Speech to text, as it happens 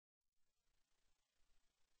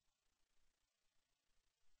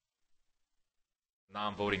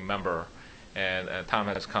non-voting member, and time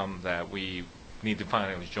has come that we need to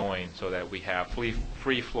finally join so that we have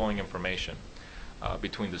free-flowing information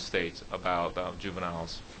between the states about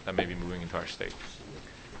juveniles that may be moving into our state.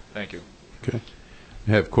 Thank you. Okay.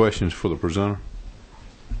 You have questions for the presenter?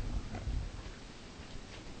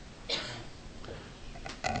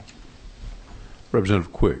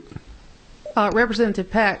 Representative Quick. Representative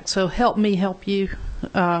Pack, so help me help you.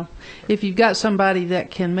 If you've got somebody that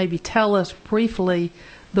can maybe tell us briefly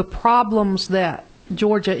the problems that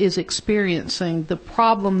Georgia is experiencing, the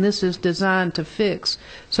problem this is designed to fix,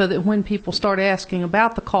 so that when people start asking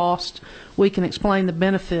about the cost, we can explain the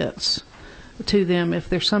benefits to them. If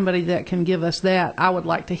there's somebody that can give us that, I would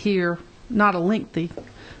like to hear, not a lengthy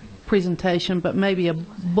presentation, but maybe a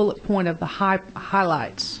bullet point of the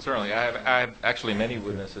highlights. Certainly. I have actually many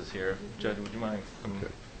witnesses here. Judge, would you mind coming?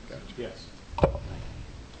 Okay. Gotcha. Yes.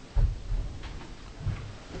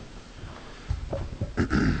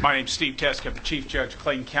 My name is Steve Teske. I'm the Chief Judge of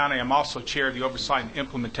Clayton County. I'm also Chair of the Oversight and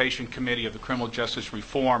Implementation Committee of the Criminal Justice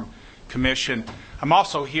Reform Commission. I'm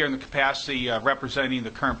also here in the capacity representing the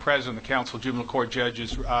current President of the Council of Juvenile Court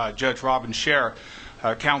Judges, Judge Robin Scher.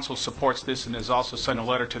 Council supports this and has also sent a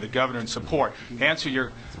letter to the Governor in support. To answer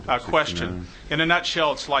your question, in a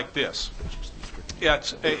nutshell, it's like this.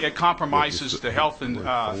 It compromises the health and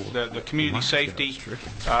the community safety,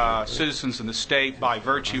 citizens in the state by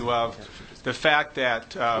virtue of the fact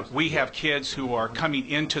that we have kids who are coming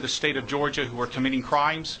into the state of Georgia who are committing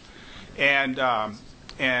crimes, and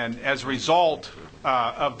as a result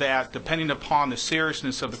of that, depending upon the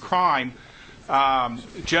seriousness of the crime,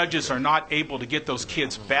 judges are not able to get those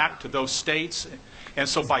kids back to those states, and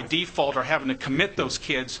so by default are having to commit those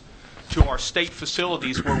kids to our state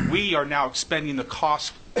facilities where we are now expending the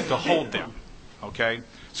cost to hold them. Okay?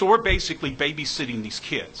 So we're basically babysitting these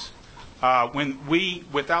kids. When we,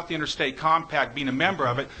 without the Interstate Compact being a member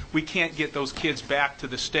of it, we can't get those kids back to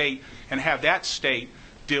the state and have that state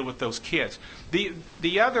deal with those kids.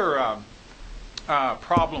 The other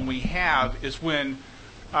problem we have is when,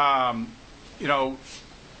 you know,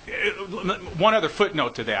 one other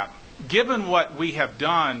footnote to that. Given what we have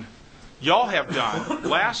done, y'all have done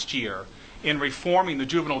last year in reforming the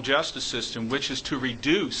juvenile justice system, which is to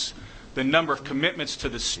reduce the number of commitments to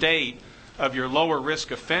the state of your lower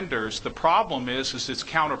risk offenders, the problem is it's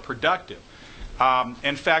counterproductive.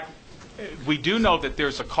 In fact, we do know that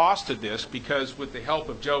there's a cost to this because with the help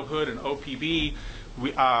of Joe Hood and OPB,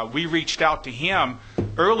 we reached out to him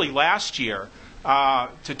early last year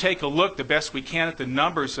to take a look the best we can at the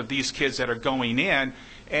numbers of these kids that are going in,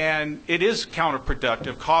 and it is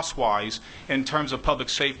counterproductive cost-wise in terms of public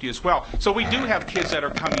safety as well. So we do have kids that are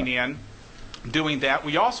coming in doing that.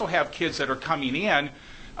 We also have kids that are coming in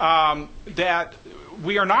that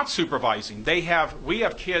we are not supervising. We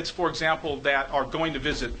have kids, for example, that are going to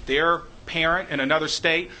visit their parent in another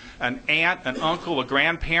state, an aunt, an uncle, a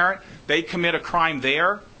grandparent. They commit a crime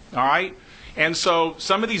there, all right? And so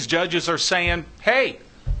some of these judges are saying, hey,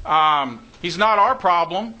 he's not our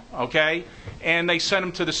problem, okay? And they send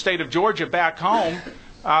him to the state of Georgia back home,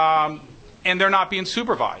 and they're not being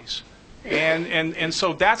supervised. And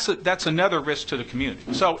so that's another risk to the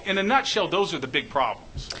community. So in a nutshell, those are the big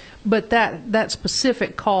problems. But that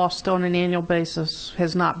specific cost on an annual basis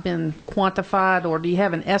has not been quantified, or do you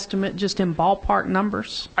have an estimate just in ballpark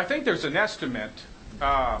numbers? I think there's an estimate,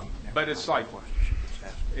 but it's like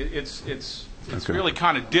it's Okay. really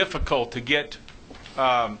kind of difficult to get.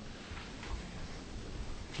 So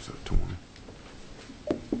 20.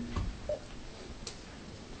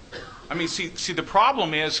 I mean, see, the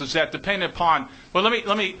problem is that depending upon, well,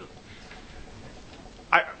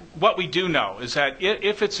 what we do know is that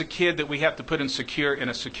if it's a kid that we have to put in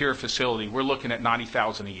a secure facility, we're looking at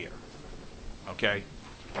 $90,000 a year. Okay.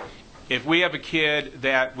 If we have a kid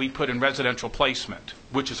that we put in residential placement,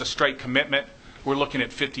 which is a straight commitment, we're looking at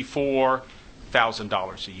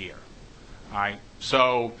 $54,000 a year. All right.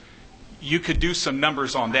 So you could do some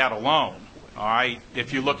numbers on that alone. All right.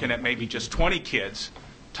 If you're looking at maybe just 20 kids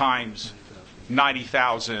times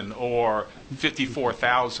 90,000 or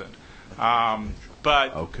 54,000.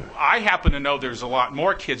 But okay. I happen to know there's a lot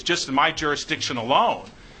more kids just in my jurisdiction alone,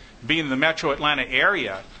 being in the metro Atlanta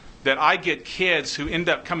area, that I get kids who end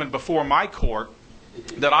up coming before my court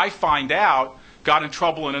that I find out got in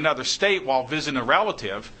trouble in another state while visiting a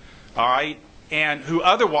relative, all right, and who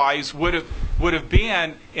otherwise would have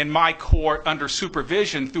been in my court under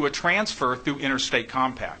supervision through a transfer through Interstate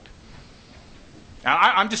Compact. Now,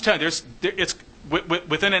 I'm just telling you, it's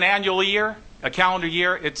within an annual year, a calendar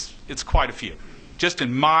year, it's quite a few, just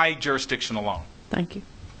in my jurisdiction alone. Thank you.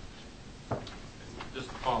 Just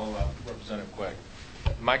to follow up, Representative Quagg.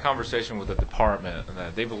 my conversation with the department,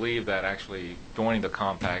 that they believe that actually joining the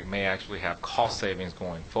compact may actually have cost savings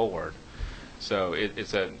going forward. So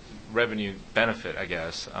it's a revenue benefit, I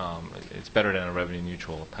guess. It's better than a revenue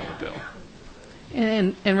neutral type of bill.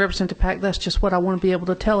 And Representative Pack, that's just what I want to be able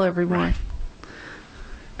to tell everyone. Right.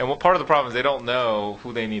 And what part of the problem is they don't know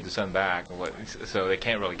who they need to send back, so they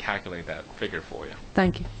can't really calculate that figure for you.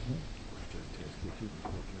 Thank you.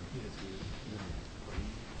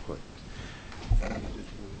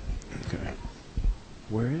 Okay.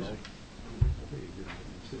 Where is it?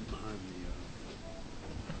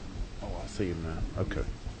 Oh, I see him now. Okay.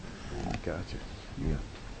 Gotcha. Yeah.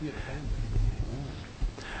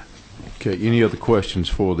 Okay, any other questions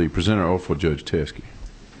for the presenter or for Judge Teskey?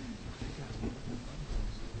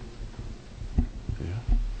 Yeah.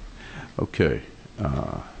 Okay.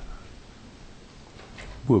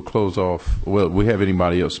 We'll close off. Well, we have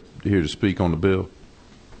anybody else here to speak on the bill?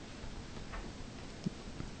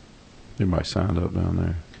 Anybody signed up down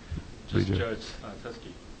there? Just BJ? Judge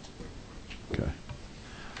Teskey. Okay.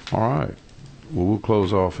 All right. Well, we'll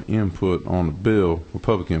close off input on the bill,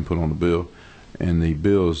 public input on the bill, and the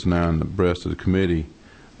bill is now in the breast of the committee.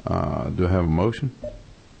 Do I have a motion?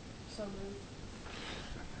 So moved.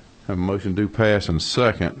 Have a motion do pass and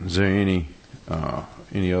second. Is there any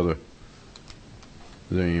other?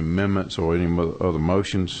 Is there any amendments or any other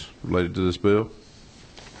motions related to this bill?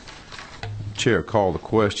 Chair call the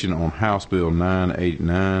question on House Bill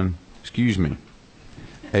 989. Excuse me,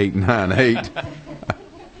 898.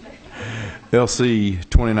 LC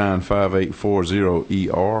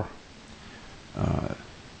 295840ER.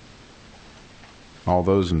 All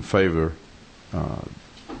those in favor of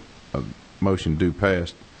motion do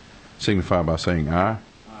pass signify by saying aye.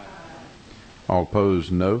 Aye. All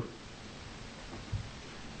opposed, no.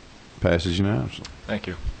 Passes unanimously. Thank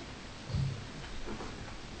you.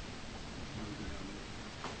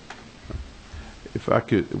 If I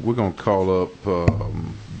could, we're going to call up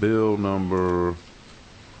bill number.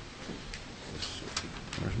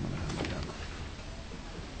 Where's my name?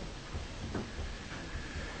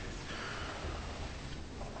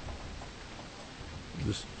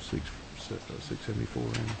 This 674.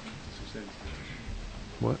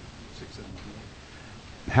 What?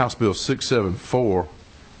 674. House Bill 674.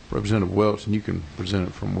 Representative Welch, and you can present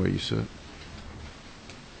it from where you sit.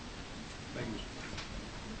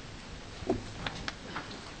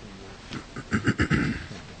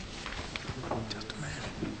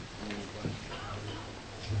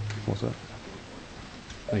 What's that?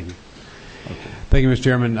 Thank you. Okay. Thank you, Mr.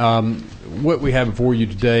 Chairman. What we have before you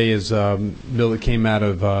today is a bill that came out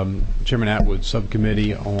of Chairman Atwood's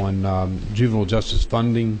subcommittee on juvenile justice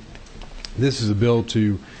funding. This is a bill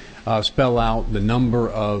to spell out the number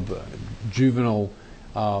of juvenile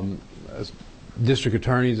district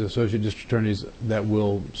attorneys, associate district attorneys that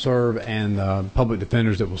will serve, and public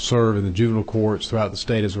defenders that will serve in the juvenile courts throughout the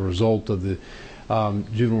state as a result of the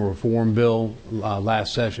juvenile reform bill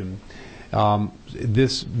last session.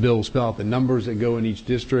 This bill will spell out the numbers that go in each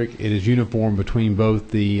district. It is uniform between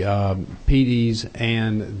both the PDs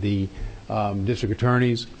and the district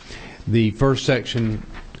attorneys. The first section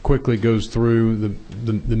quickly goes through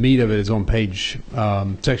the meat of it is on page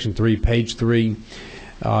section 3, page 3.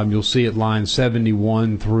 You'll see at lines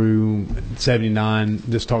 71 through 79.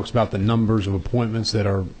 This talks about the numbers of appointments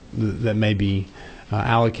that may be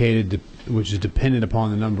allocated, which is dependent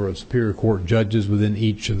upon the number of Superior Court judges within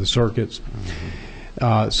each of the circuits.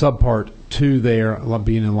 Subpart 2 there,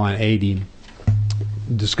 being in line 80,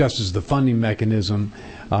 discusses the funding mechanism,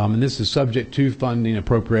 and this is subject to funding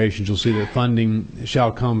appropriations. You'll see that funding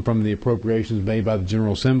shall come from the appropriations made by the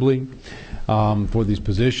General Assembly for these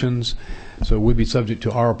positions. So it would be subject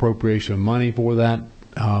to our appropriation of money for that,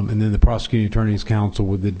 and then the Prosecuting Attorney's Council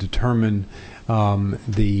would then determine how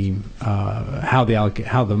the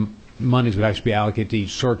monies would actually be allocated to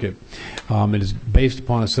each circuit. It is based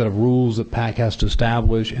upon a set of rules that PAC has to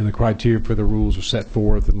establish, and the criteria for the rules are set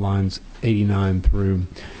forth in lines 89 through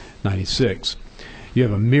 96. You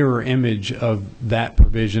have a mirror image of that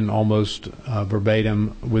provision, almost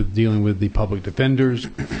verbatim, with dealing with the public defenders.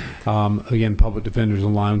 Again, public defenders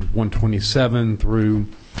in lines 127 through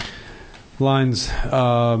lines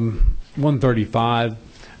 135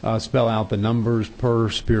 spell out the numbers per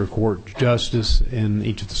Superior Court justice in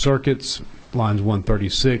each of the circuits. Lines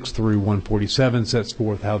 136 through 147 sets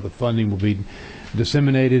forth how the funding will be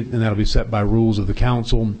disseminated, and that will be set by rules of the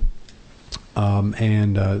council.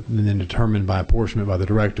 and then determined by apportionment by the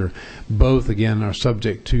director. Both, again, are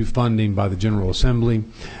subject to funding by the General Assembly,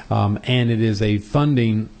 and it is a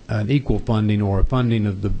funding, an equal funding, or a funding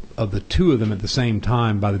of the two of them at the same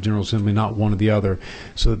time by the General Assembly, not one or the other,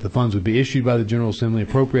 so that the funds would be issued by the General Assembly,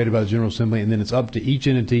 appropriated by the General Assembly, and then it's up to each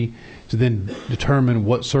entity to then determine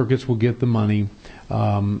what circuits will get the money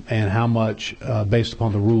and how much based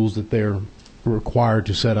upon the rules that they're required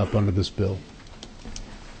to set up under this bill.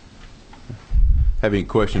 Have any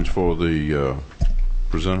questions for the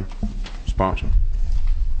presenter, sponsor?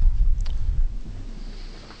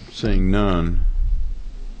 Seeing none,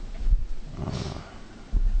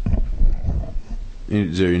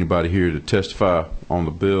 is there anybody here to testify on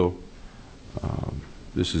the bill?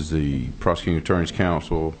 This is the Prosecuting Attorneys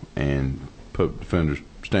Council and Public Defenders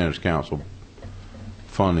Standards Council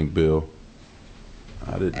funding bill.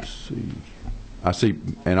 I didn't see. I see,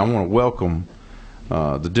 and I want to welcome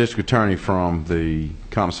the district attorney from the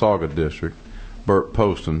Conasauga district, Bert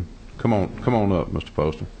Poston. Come on up, Mr.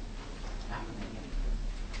 Poston.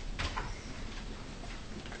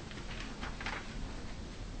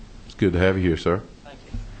 It's good to have you here, sir. Thank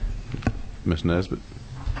you. Ms. Nesbitt,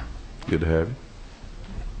 good to have you.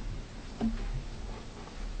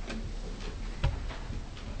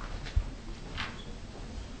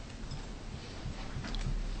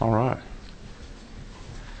 All right.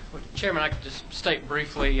 Well, Chairman, I could just state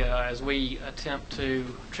briefly as we attempt to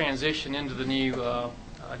transition into the new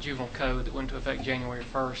juvenile code that went into effect January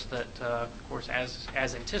 1st that, of course, as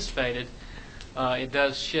anticipated, it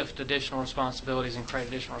does shift additional responsibilities and create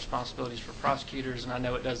additional responsibilities for prosecutors, and I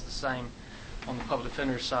know it does the same on the public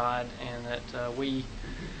defender's side, and that we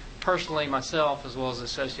personally, myself, as well as the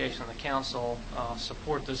association and the council,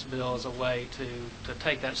 support this bill as a way to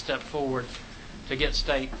take that step forward to get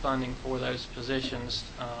state funding for those positions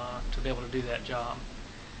to be able to do that job.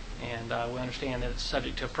 And we understand that it's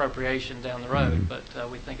subject to appropriation down the road, but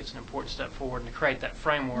we think it's an important step forward and to create that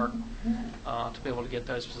framework to be able to get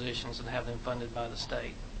those positions and have them funded by the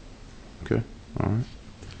state. Okay. All right.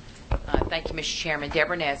 Thank you, Mr. Chairman.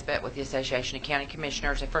 Deborah Nesbitt with the Association of County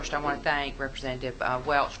Commissioners. And first, I want to thank Representative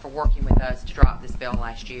Welch for working with us to drop this bill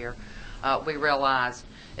last year. We realized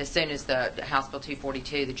as soon as the House Bill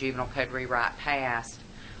 242, the Juvenile Code rewrite, passed,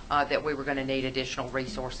 that we were going to need additional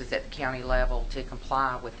resources at the county level to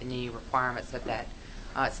comply with the new requirements of that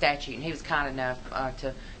statute. And he was kind enough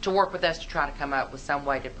to work with us to try to come up with some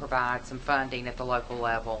way to provide some funding at the local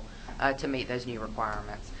level to meet those new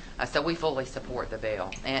requirements. So we fully support the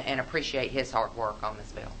bill and appreciate his hard work on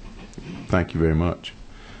this bill. Thank you very much.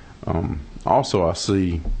 Also, I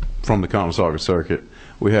see from the Conasauga Circuit,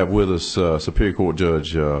 we have with us Superior Court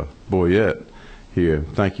Judge Boyette here.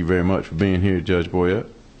 Thank you very much for being here, Judge Boyette.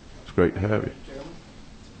 It's great to have you.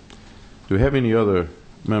 Do we have any other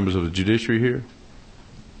members of the judiciary here?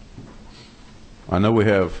 I know we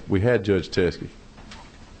had Judge Teskey.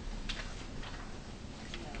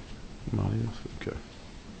 Anybody else? Okay.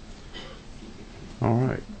 All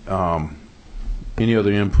right. Any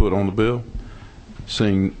other input on the bill?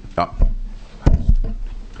 Seeing,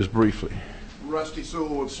 just briefly. Rusty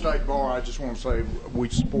Sewell with State Bar. I just want to say we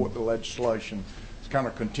support the legislation. It's kind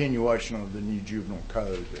of a continuation of the new juvenile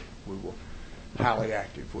code that we were highly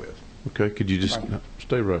active with. Okay, could you just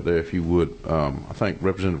stay right there if you would? I think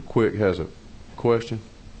Representative Quick has a question.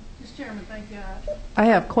 Mr. Chairman, thank you. I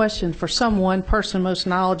have a question for someone, person most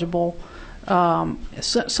knowledgeable.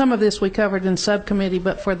 Some of this we covered in subcommittee,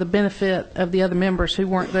 but for the benefit of the other members who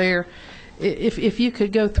weren't there, if you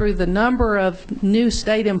could go through the number of new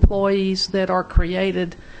state employees that are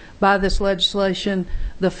created by this legislation,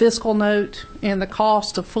 the fiscal note, and the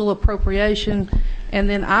cost of full appropriation. And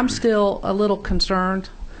then I'm still a little concerned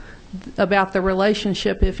about the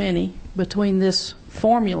relationship, if any, between this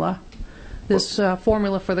formula for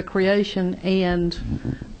the creation and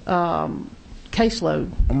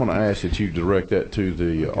caseload. I'm going to ask that you direct that to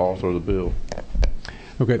the author of the bill.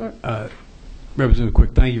 Okay. Representative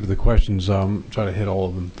Quick, thank you for the questions. Try to hit all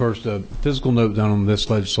of them. First, a physical note down on this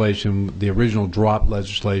legislation, the original drop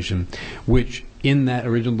legislation, which in that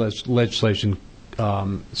original legislation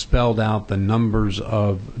spelled out the numbers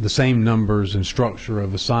of the same numbers and structure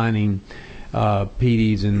of assigning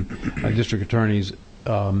PDs and district attorneys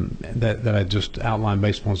that I just outlined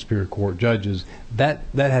based upon Superior Court judges. That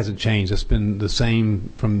hasn't changed. It's been the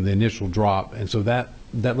same from the initial drop, and so that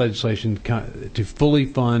legislation to fully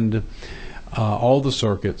fund all the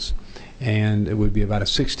circuits, and it would be about a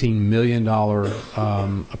 $16 million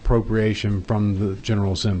appropriation from the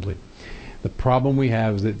General Assembly. The problem we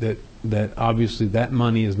have is that obviously that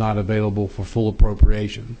money is not available for full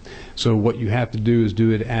appropriation. So what you have to do is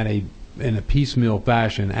do it at in a piecemeal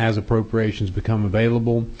fashion as appropriations become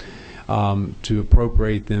available, to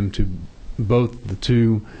appropriate them to both the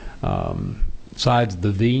two sides of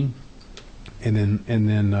the V, and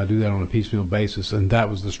then do that on a piecemeal basis. And that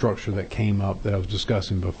was the structure that came up that I was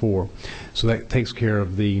discussing before. So that takes care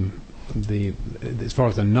of the as far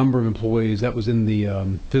as the number of employees. That was in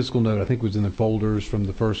the fiscal note. I think it was in the folders from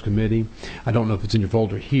the first committee. I don't know if it's in your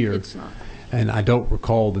folder here. It's not. And I don't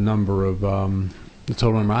recall the number of the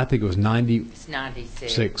total number. I think it was 96. It's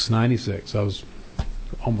 96. 96. I was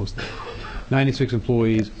almost there. 96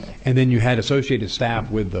 employees, and then you had associated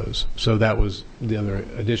staff with those. So that was the other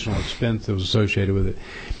additional expense that was associated with it.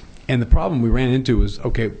 And the problem we ran into was,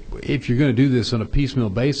 okay, if you're going to do this on a piecemeal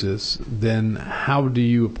basis, then how do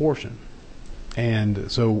you apportion?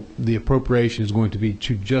 And so the appropriation is going to be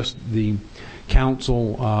to just the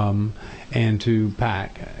council and to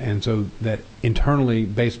PAC. And so that internally,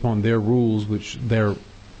 based upon their rules, which they're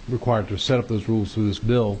required to set up those rules through this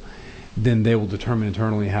bill, then they will determine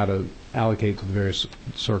internally how to allocate to the various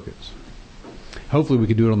circuits. Hopefully we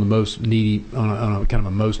could do it on the most needy, on a kind of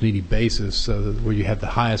a most needy basis, where you have the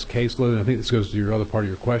highest caseload. And I think this goes to your other part of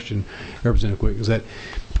your question, Representative Quick, is that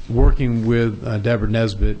working with Deborah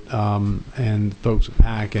Nesbitt and folks at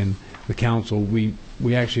PAC and the council, we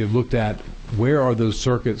actually have looked at where are those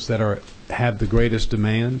circuits that have the greatest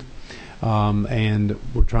demand, and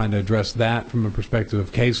we're trying to address that from a perspective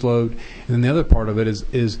of caseload. And then the other part of it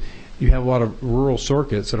is you have a lot of rural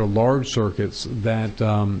circuits that are large circuits that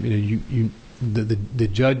the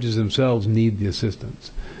judges themselves need the assistance.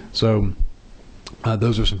 So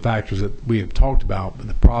those are some factors that we have talked about. But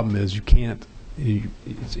the problem is you can't.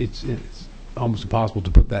 It's almost impossible to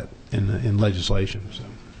put that in legislation. So.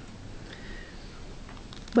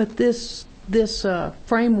 But this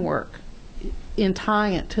framework, in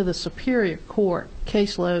tying it to the Superior Court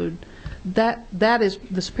caseload, that is,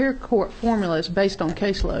 the Superior Court formula is based on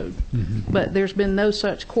caseload, but there's been no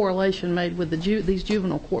such correlation made with these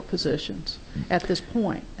juvenile court positions at this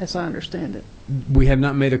point, as I understand it. We have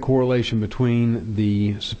not made a correlation between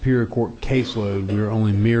the Superior Court caseload. We are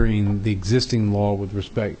only mirroring the existing law with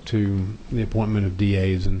respect to the appointment of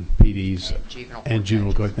DAs and PDs and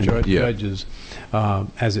juvenile court judges,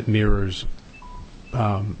 as it mirrors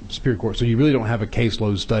Superior Court. So you really don't have a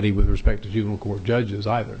caseload study with respect to juvenile court judges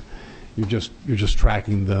either. You're just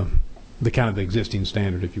tracking the kind of the existing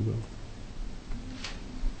standard, if you will.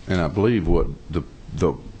 And I believe what the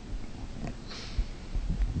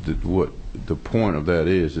point of that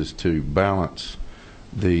is to balance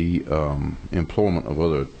the employment of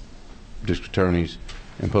other district attorneys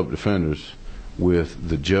and public defenders with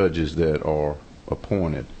the judges that are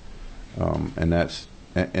appointed, and that's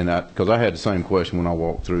because I had the same question when I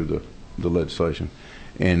walked through the legislation,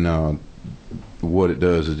 and what it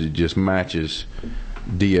does is it just matches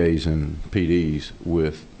DAs and PDs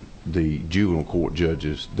with the juvenile court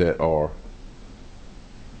judges that are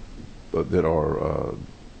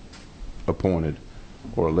appointed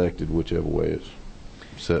or elected, whichever way it's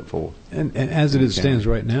set forth. And as it stands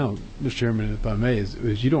right now, Mr. Chairman, if I may,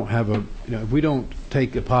 is you don't have if we don't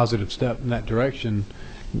take a positive step in that direction,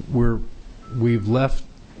 we've left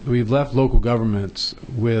local governments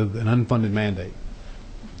with an unfunded mandate.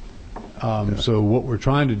 So what we're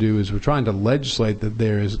trying to do is we're trying to legislate that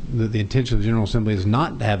the intention of the General Assembly is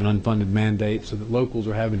not to have an unfunded mandate, so that locals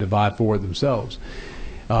are having to vie for it themselves.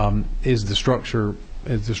 Is the structure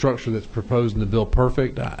that's proposed in the bill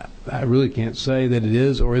perfect? I really can't say that it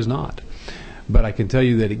is or is not, but I can tell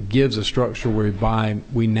you that it gives a structure whereby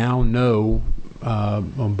we now know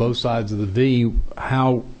on both sides of the V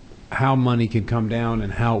how money can come down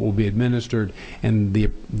and how it will be administered, and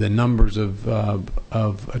the numbers of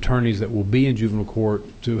attorneys that will be in juvenile court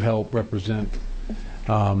to help represent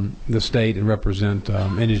the state and represent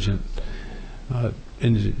indigent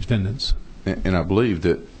defendants. And I believe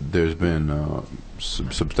that there's been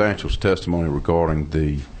substantial testimony regarding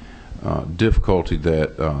the difficulty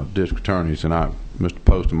that district attorneys, and Mr.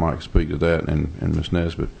 Poston might speak to that, and Ms.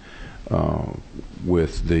 Nesbitt,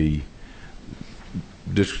 with the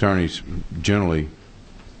district attorneys generally,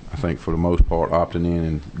 I think for the most part, opting in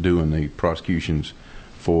and doing the prosecutions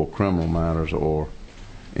for criminal matters or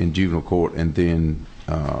in juvenile court, and then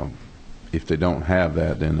if they don't have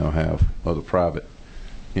that, then they'll have other private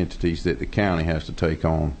entities that the county has to take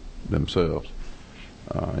on themselves.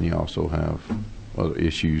 And you also have other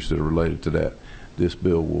issues that are related to that. This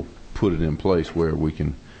bill will put it in place where we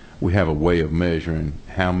have a way of measuring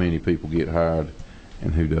how many people get hired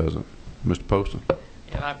and who doesn't. Mr. Poston?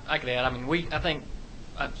 Yeah, I could add. I mean, I think,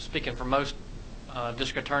 speaking for most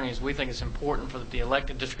district attorneys, we think it's important for the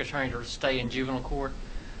elected district attorney to stay in juvenile court.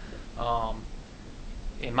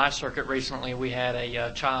 In my circuit recently, we had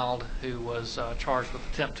a child who was charged with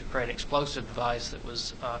attempt to create an explosive device that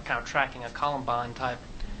was kind of tracking a Columbine-type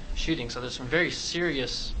shooting. So there's some very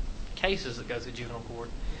serious cases that go through juvenile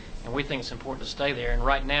court, and we think it's important to stay there. And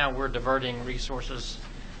right now, we're diverting resources,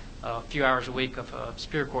 a few hours a week of a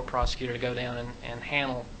Superior Court prosecutor to go down and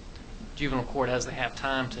handle juvenile court as they have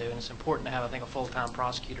time to. And it's important to have, I think, a full-time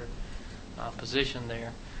prosecutor position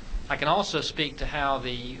there. I can also speak to how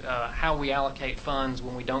how we allocate funds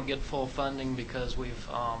when we don't get full funding, because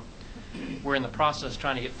we're in the process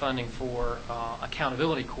trying to get funding for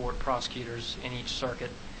accountability court prosecutors in each circuit,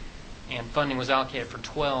 and funding was allocated for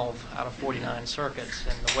 12 out of 49 circuits.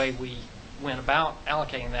 And the way we went about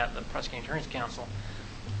allocating that, the Prosecuting Attorneys Council,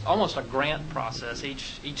 almost a grant process.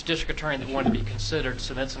 Each district attorney that wanted to be considered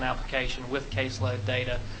submits an application with caseload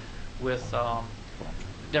data, with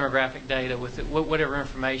demographic data, with whatever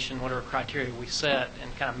information, whatever criteria we set,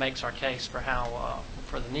 and kind of makes our case for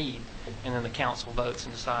for the need, and then the council votes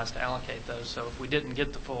and decides to allocate those. So if we didn't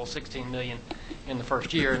get the full $16 million in the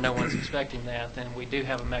first year, no one's expecting that, then we do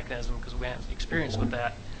have a mechanism, because we have experience with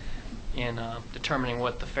that, in determining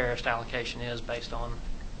what the fairest allocation is based on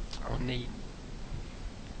need.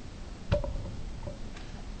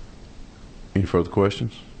 Any further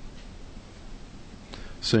questions?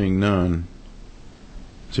 Seeing none,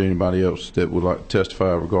 is there anybody else that would like to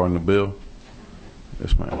testify regarding the bill?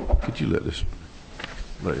 Yes, ma'am. Could you let this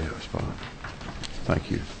lady have a spot? Thank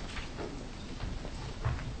you.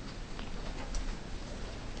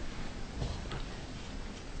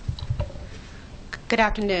 Good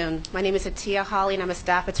afternoon. My name is Atia Hawley, and I'm a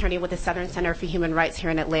staff attorney with the Southern Center for Human Rights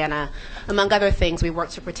here in Atlanta. Among other things, we work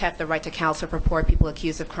to protect the right to counsel for poor people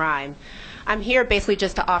accused of crime. I'm here basically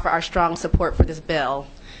just to offer our strong support for this bill.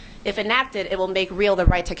 If enacted, it will make real the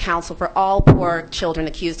right to counsel for all poor children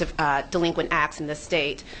accused of delinquent acts in the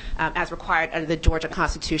state, as required under the Georgia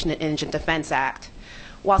Constitution and Indigent Defense Act.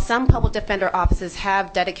 While some public defender offices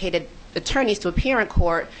have dedicated attorneys to appear in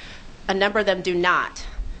court, a number of them do not.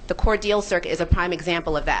 The Cordeal Circuit is a prime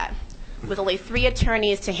example of that. With only 3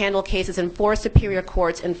 attorneys to handle cases in 4 superior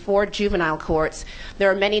courts and 4 juvenile courts,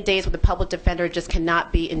 there are many days where the public defender just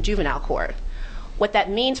cannot be in juvenile court. What that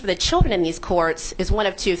means for the children in these courts is one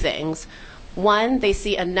of 2 things. One, they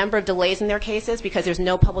see a number of delays in their cases because there's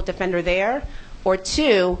no public defender there, or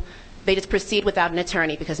 2, they just proceed without an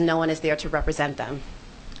attorney because no one is there to represent them.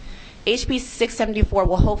 HB 674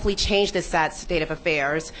 will hopefully change this sad state of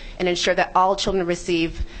affairs and ensure that all children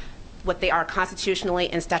receive what they are constitutionally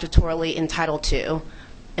and statutorily entitled to,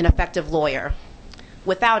 an effective lawyer.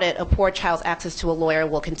 Without it, a poor child's access to a lawyer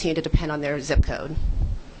will continue to depend on their zip code.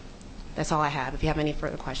 That's all I have. If you have any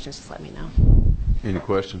further questions, just let me know. Any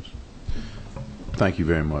questions? Thank you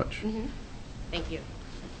very much. Thank you.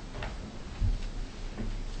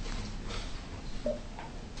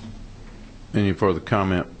 Any further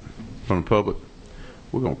comment from the public?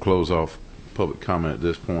 We're going to close off public comment at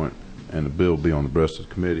this point, and the bill will be on the rest of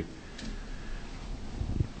the committee.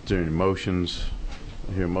 Is there any motions?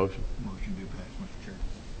 I hear a motion? Motion do pass, Mr. Chair.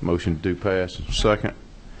 Motion do pass. Second.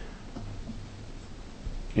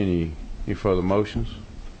 Any further motions?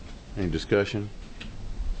 Any discussion?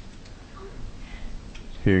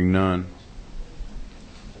 Hearing none.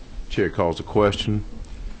 Chair calls the question.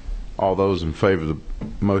 All those in favor of the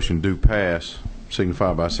motion do pass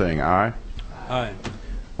signify by saying aye. Aye.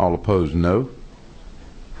 All opposed, no.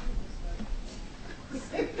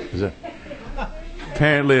 Is that?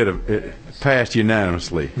 Apparently it passed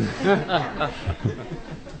unanimously.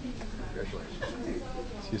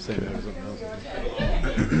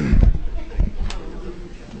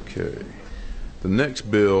 Okay. The next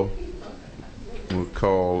bill we'll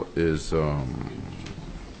call is, sir,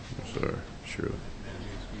 Shirley.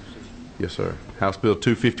 Yes, sir. House Bill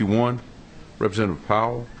 251, Representative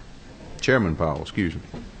Powell, Chairman Powell, excuse me.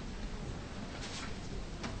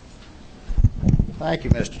 Thank you,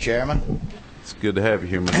 Mr. Chairman. It's good to have you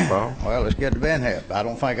here, Mr. Powell. Well, it's good to be here. I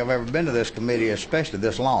don't think I've ever been to this committee, especially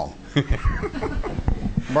this long.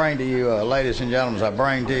 Bring to you, ladies and gentlemen, I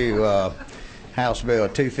bring to you House Bill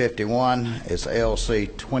 251. It's LC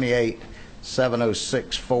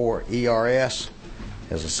 287064 ERS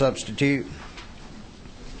as a substitute.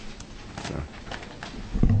 So,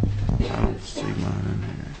 I don't see mine in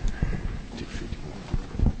here.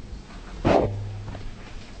 251.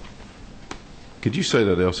 Could you say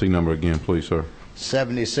that LC number again, please, sir?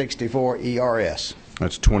 7064 ERS.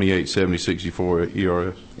 That's 287064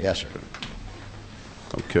 ERS? Yes, sir.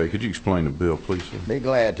 Okay. Could you explain the bill, please, sir? Be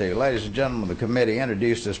glad to. Ladies and gentlemen, the committee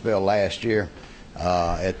introduced this bill last year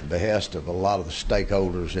at the behest of a lot of the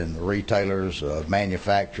stakeholders in the retailers,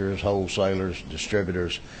 manufacturers, wholesalers,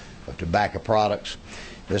 distributors of tobacco products.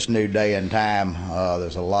 this new day and time,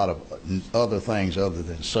 there's a lot of other things other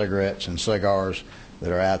than cigarettes and cigars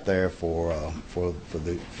that are out there for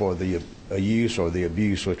the use or the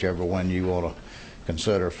abuse, whichever one you want to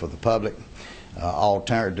consider for the public.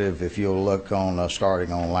 Alternative, if you'll look on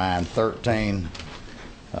starting on line 13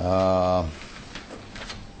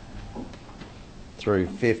 through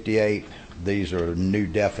 58, these are new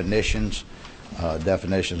definitions,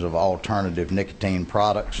 definitions of alternative nicotine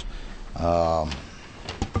products. The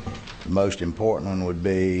most important one would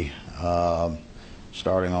be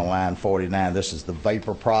starting on line 49. This is the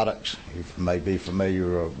vapor products. You may be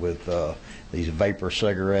familiar with these vapor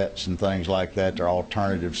cigarettes and things like that. They're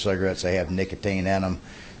alternative cigarettes. They have nicotine in them,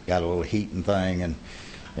 got a little heating thing, and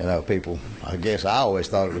you know, people, I guess I always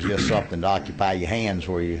thought it was just something to occupy your hands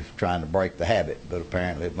where you're trying to break the habit, but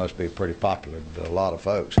apparently it must be pretty popular to a lot of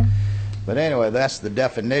folks. But anyway, that's the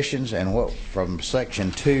definitions, and what from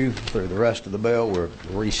section 2 through the rest of the bill, we're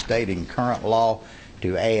restating current law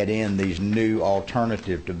to add in these new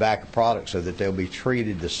alternative tobacco products so that they'll be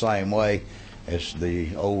treated the same way as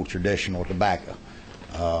the old traditional tobacco,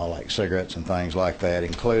 like cigarettes and things like that,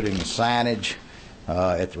 including the signage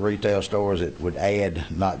at the retail stores. It would add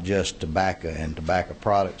not just tobacco and tobacco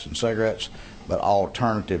products and cigarettes, but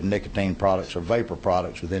alternative nicotine products or vapor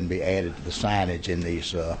products would then be added to the signage in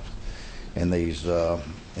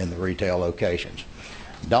the retail locations.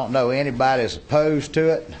 Don't know anybody that's opposed to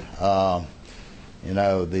it. You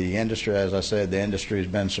know, the industry, as I said, the industry has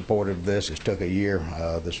been supportive of this. It took a year.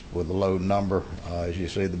 This with a low number. As you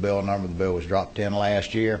see the bill number, the bill was dropped 10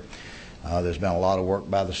 last year. There's been a lot of work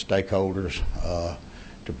by the stakeholders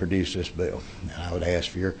to produce this bill. And I would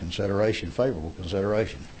ask for your consideration, favorable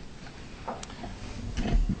consideration.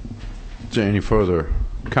 Is there any further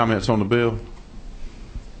comments on the bill?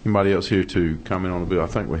 Anybody else here to comment on the bill? I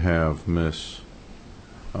think we have Miss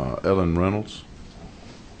Ellen Reynolds.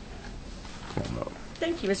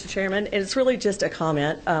 Thank you, Mr. Chairman. It's really just a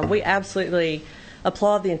comment. We absolutely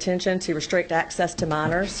applaud the intention to restrict access to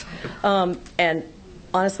minors. And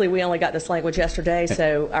honestly, we only got this language yesterday,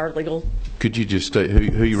 so our legal... Could you just state who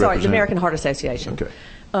you represent? Sorry, the American Heart Association. Okay.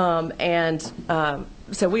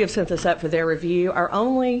 So we have sent this up for their review. Our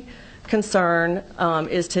only concern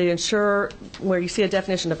is to ensure where you see a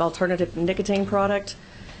definition of alternative nicotine product,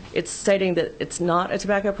 it's stating that it's not a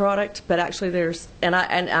tobacco product, but actually there's,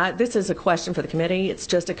 this is a question for the committee. It's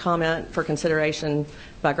just a comment for consideration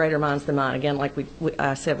by greater minds than mine. Again, like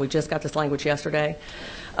I said, we just got this language yesterday.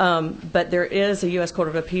 But there is a U.S. Court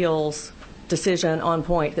of Appeals decision on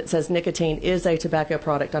point that says nicotine is a tobacco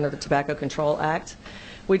product under the Tobacco Control Act.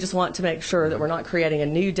 We just want to make sure that we're not creating a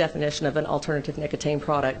new definition of an alternative nicotine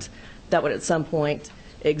product that would at some point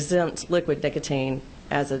exempt liquid nicotine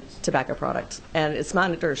as a tobacco product. And it's my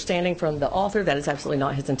understanding from the author that it's absolutely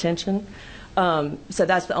not his intention. So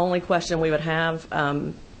that's the only question we would have.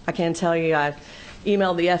 I can tell you I've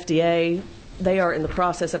emailed the FDA. They are in the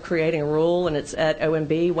process of creating a rule, and it's at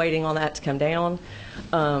OMB waiting on that to come down.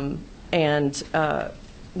 I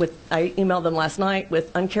emailed them last night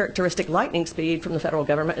with uncharacteristic lightning speed from the federal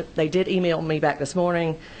government. They did email me back this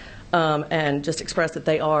morning and just expressed that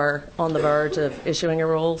they are on the verge of issuing a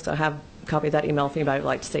rule. So I have a copy of that email if anybody would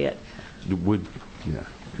like to see it. Could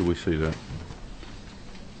we see that?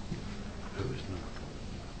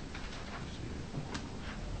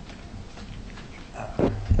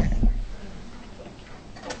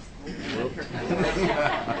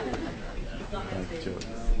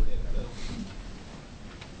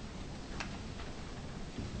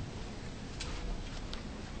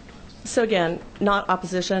 So again, not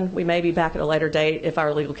opposition. We may be back at a later date if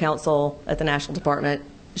our legal counsel at the National Department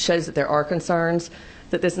shows that there are concerns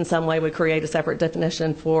that this in some way would create a separate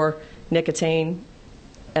definition for nicotine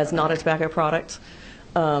as not a tobacco product.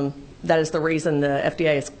 That is the reason the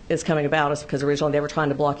FDA is coming about, is because originally they were trying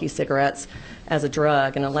to block e-cigarettes as a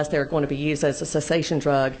drug, and unless they're going to be used as a cessation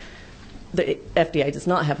drug, the FDA does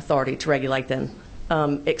not have authority to regulate them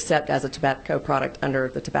except as a tobacco product under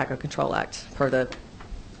the Tobacco Control Act per the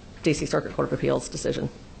D.C. Circuit Court of Appeals decision.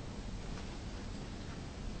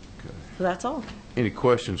 Okay. So that's all. Any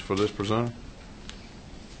questions for this presenter?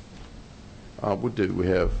 We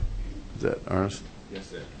have, is that Ernest? Yes,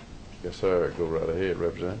 sir. Yes, sir. Go right ahead,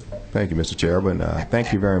 Representative. Thank you, Mr. Chairman.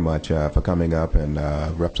 Thank you very much for coming up, and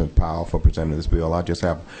Representative Powell for presenting this bill. I just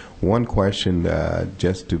have one question,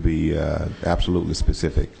 just to be absolutely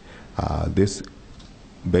specific. This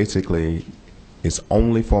basically is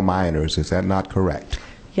only for minors. Is that not correct?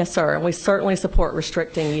 Yes, sir. And we certainly support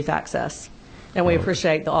restricting youth access, and we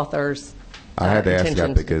appreciate the author's I had to ask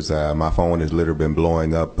that because my phone has literally been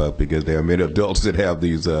blowing up because there are many adults that have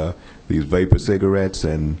these vapor cigarettes,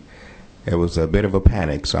 and it was a bit of a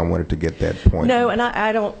panic, so I wanted to get that point. No, and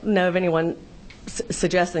I don't know of anyone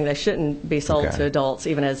suggesting they shouldn't be sold Okay. to adults,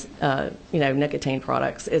 even as nicotine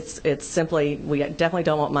products. It's simply, we definitely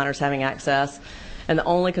don't want minors having access. And the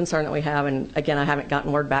only concern that we have, and again, I haven't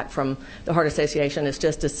gotten word back from the Heart Association, is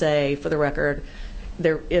just to say, for the record,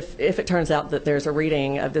 if it turns out that there's a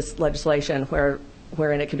reading of this legislation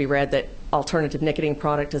wherein it could be read that alternative nicotine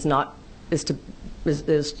product is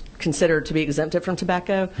considered to be exempted from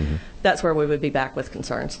tobacco, that's where we would be back with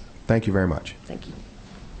concerns. Thank you very much. Thank you.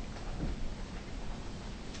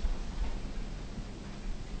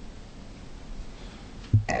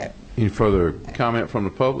 Any further comment from the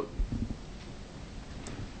public?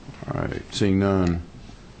 All right, seeing none,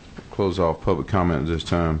 close off public comment at this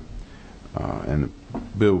time, and the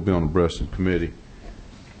bill will be on the breast of the committee.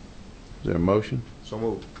 Is there a motion? So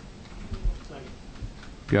moved.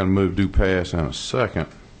 Got a move, do pass, and a second.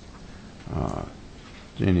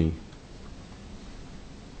 Any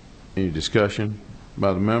discussion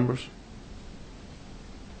by the members?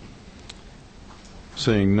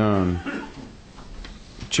 Seeing none,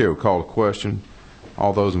 Chair will call a question.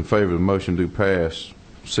 All those in favor of the motion do pass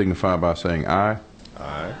signify by saying aye.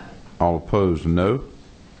 Aye. All opposed, no.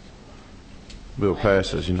 Bill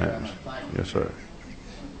passes unanimously. Yes, sir.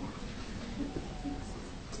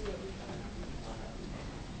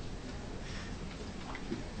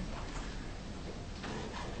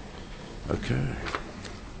 Okay.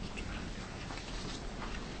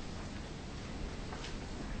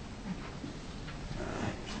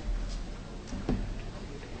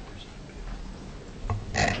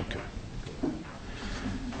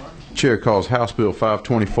 Chair calls House Bill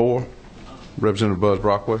 524. Representative Buzz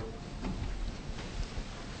Brockway.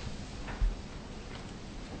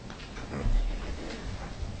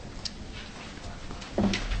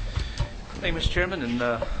 Thank you, Mr. Chairman,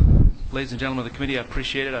 and ladies and gentlemen of the committee, I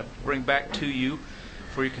appreciate it. I bring back to you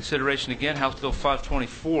for your consideration again House Bill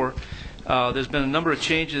 524. There's been a number of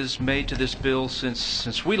changes made to this bill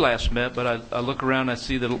since we last met, but I look around and I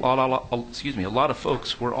see that a lot of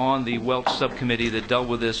folks were on the Welch subcommittee that dealt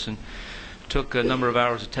with this and took a number of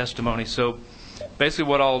hours of testimony. So basically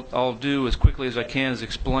what I'll do as quickly as I can is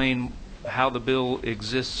explain how the bill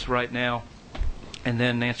exists right now and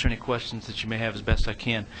then answer any questions that you may have as best I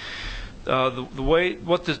can.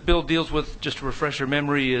 What this bill deals with, just to refresh your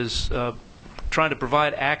memory, is trying to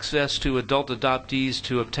provide access to adult adoptees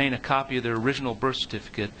to obtain a copy of their original birth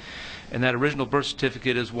certificate. And that original birth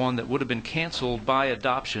certificate is one that would have been canceled by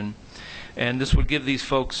adoption. And this would give these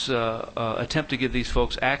folks, attempt to give these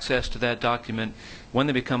folks access to that document when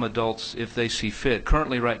they become adults if they see fit.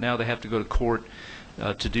 Currently, right now, they have to go to court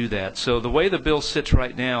to do that. So the way the bill sits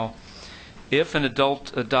right now, if an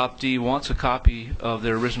adult adoptee wants a copy of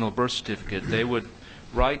their original birth certificate, they would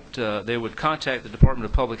contact the Department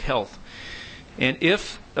of Public Health. And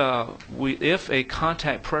if a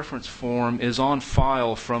contact preference form is on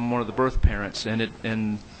file from one of the birth parents,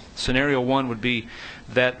 and scenario one would be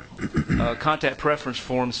that contact preference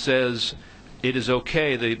form says it is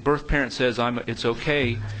okay, the birth parent says it's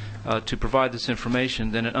okay to provide this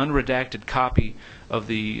information, then an unredacted copy of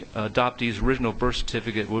the adoptee's original birth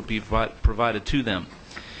certificate would be provided to them.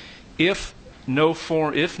 If no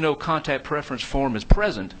contact preference form is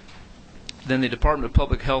present, then the Department of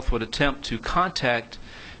Public Health would attempt to contact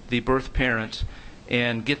the birth parent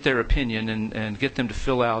and get their opinion and get them to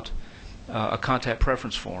fill out a contact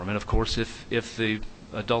preference form. And of course, if the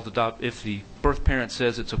birth parent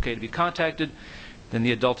says it's okay to be contacted, then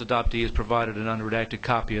the adult adoptee is provided an unredacted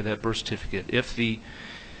copy of that birth certificate. If the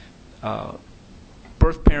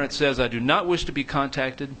birth parent says, I do not wish to be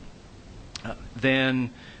contacted, then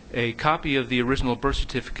a copy of the original birth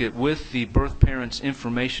certificate with the birth parent's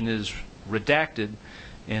information is redacted,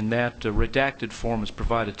 and that redacted form is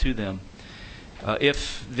provided to them.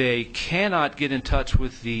 If they cannot get in touch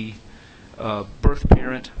with the birth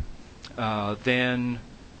parent, then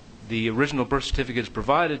the original birth certificate is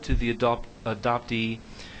provided to the adoptee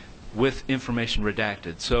with information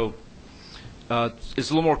redacted. So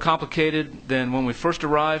it's a little more complicated than when we first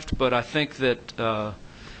arrived, but I think that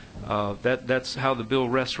that's how the bill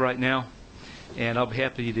rests right now, and I'll be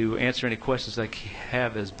happy to answer any questions I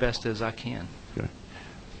have as best as I can. Okay.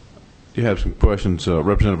 Do you have some questions,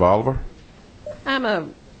 Representative Oliver? I'm a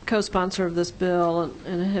co-sponsor of this bill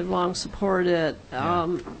and have long supported it.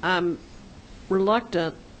 I'm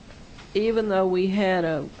reluctant, even though we had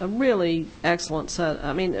a really excellent set.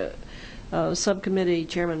 I mean, subcommittee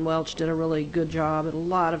Chairman Welch did a really good job, and a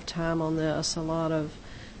lot of time on this, a lot of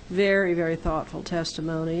very, very thoughtful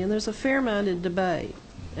testimony, and there's a fair-minded debate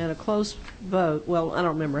and a close vote. Well, I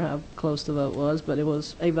don't remember how close the vote was, but it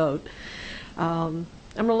was a vote.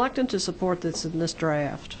 I'm reluctant to support this in this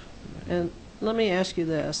draft. And let me ask you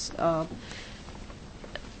this.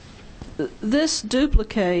 This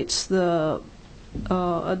duplicates the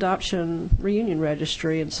adoption reunion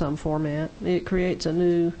registry in some format. It creates a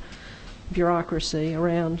new bureaucracy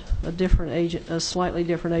around a slightly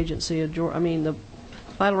different agency. I mean, the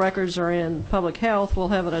vital records are in public health. We'll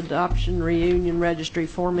have an adoption reunion registry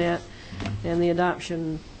format, and the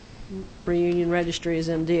adoption reunion registry is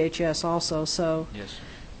in DHS also. So Yes.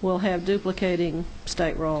 we'll have duplicating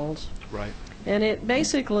state roles. Right. And it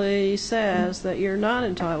basically says that you're not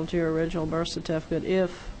entitled to your original birth certificate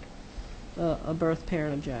if a birth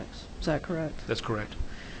parent objects. Is that correct? That's correct.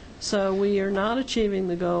 So we are not achieving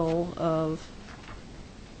the goal of,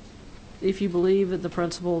 if you believe in the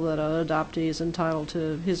principle that an adoptee is entitled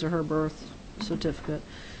to his or her birth certificate,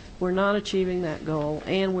 we're not achieving that goal,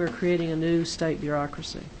 and we're creating a new state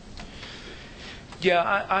bureaucracy.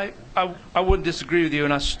 Yeah, I wouldn't disagree with you,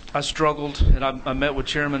 and I struggled, and I met with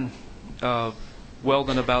Chairman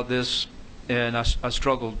Weldon about this, and I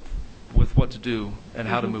struggled with what to do and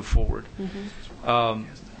how to move forward.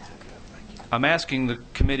 I'm asking the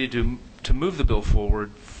committee to move the bill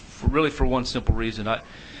forward, really for one simple reason.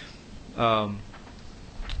 But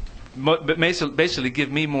basically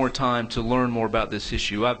give me more time to learn more about this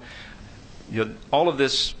issue. All of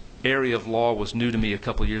this area of law was new to me a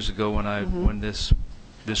couple of years ago when this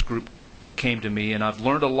group came to me, and I've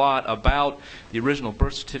learned a lot about the original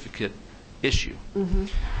birth certificate issue.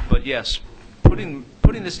 But yes, putting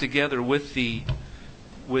this together with the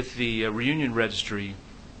reunion registry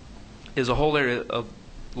is a whole area of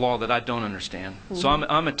law that I don't understand. So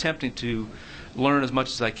I'm attempting to learn as much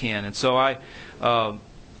as I can, and so I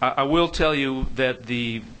will tell you that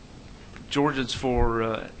the Georgians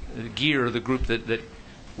for GEAR, the group that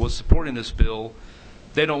was supporting this bill,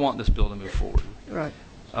 they don't want this bill to move forward. Right.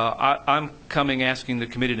 I'm asking the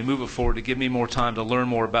committee to move it forward, to give me more time to learn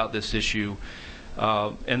more about this issue.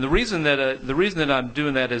 And the reason that I'm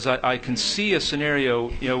doing that is I can see a scenario.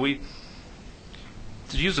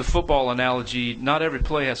 To use a football analogy, not every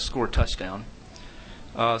play has to score a touchdown.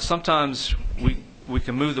 Sometimes we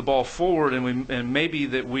can move the ball forward, and maybe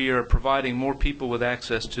that we are providing more people with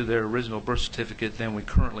access to their original birth certificate than we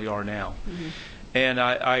currently are now. And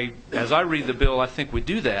as I read the bill, I think we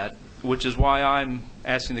do that, which is why I'm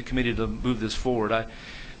asking the committee to move this forward.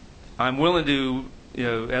 I'm willing to,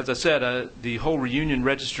 as I said, the whole reunion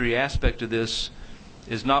registry aspect of this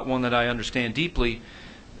is not one that I understand deeply.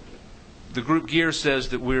 The group GEAR says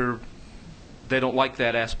that they don't like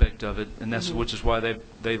that aspect of it, and that's which is why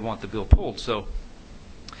they want the bill pulled. So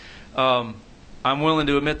I'm willing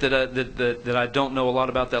to admit that I don't know a lot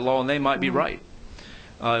about that law, and they might be right.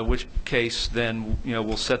 In which case, then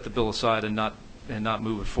we'll set the bill aside and not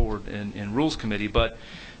move it forward in Rules Committee. But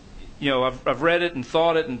I've read it and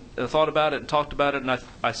thought about it and talked about it, and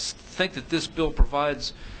I think that this bill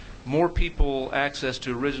provides more people access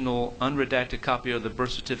to original unredacted copy of the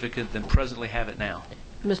birth certificate than presently have it now.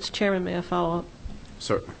 Mr. Chairman, may I follow up?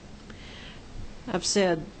 Certainly. I've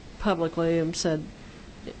said publicly, I've said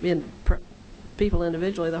people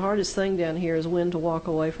individually, the hardest thing down here is when to walk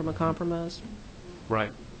away from a compromise.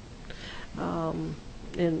 Right.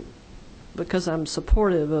 And because I'm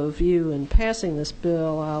supportive of you in passing this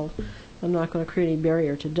bill, I'm not going to create any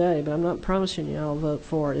barrier today, but I'm not promising you I'll vote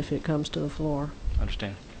for it if it comes to the floor. I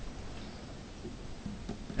understand.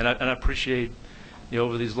 And I appreciate,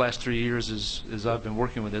 over these last 3 years as I've been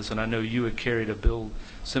working with this, and I know you had carried a bill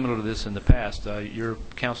similar to this in the past. Your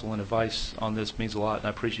counsel and advice on this means a lot, and I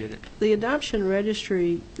appreciate it. The adoption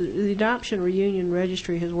registry, the adoption reunion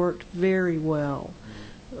registry has worked very well.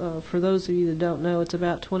 For those of you that don't know, it's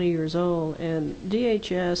about 20 years old, and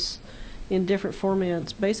DHS, in different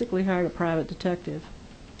formats, basically hired a private detective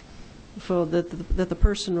for that the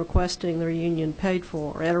person requesting the reunion paid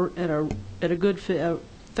for at a good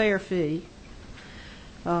fair fee.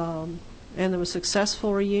 And there were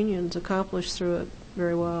successful reunions accomplished through it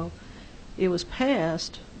very well. It was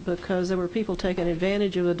passed because there were people taking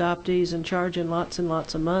advantage of adoptees and charging lots and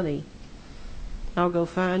lots of money. I'll go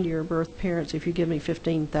find your birth parents if you give me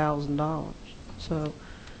 $15,000. So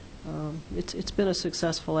it's been a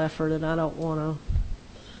successful effort, and I don't want to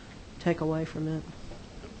take away from it.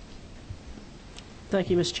 Thank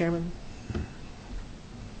you, Mr. Chairman.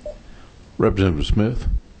 Representative Smith.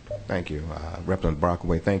 Thank you. Representative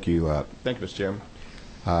Brockaway, thank you. Thank you, Mr. Chairman.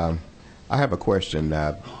 I have a question.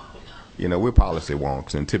 We're policy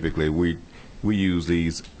wonks, and typically we use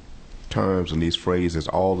these terms and these phrases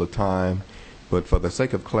all the time, But for the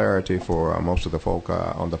sake of clarity for most of the folk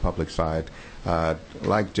on the public side,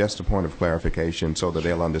 like just a point of clarification so that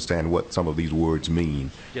they'll understand what some of these words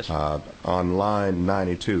mean. Yes. On line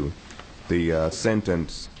 92, the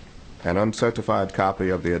sentence, an uncertified copy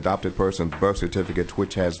of the adopted person's birth certificate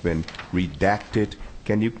which has been redacted.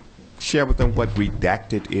 Can you share with them what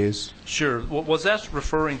redacted is? Sure. Was that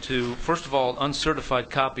referring to, first of all, uncertified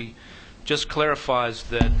copy just clarifies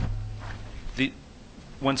that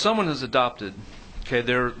when someone is adopted, okay,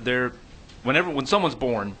 when someone's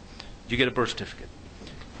born, you get a birth certificate,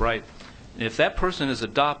 right? And if that person is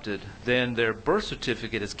adopted, then their birth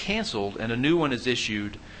certificate is canceled and a new one is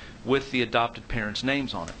issued with the adopted parents'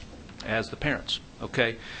 names on it as the parents,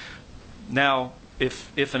 okay? Now,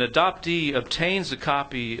 if an adoptee obtains a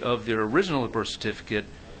copy of their original birth certificate,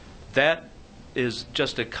 that is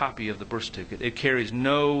just a copy of the birth certificate. It carries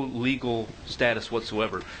no legal status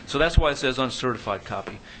whatsoever. So that's why it says uncertified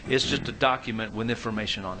copy. It's just a document with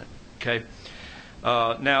information on it, okay?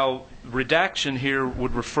 Now, redaction here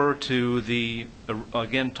would refer to the,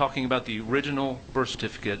 again, talking about the original birth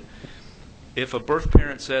certificate. If a birth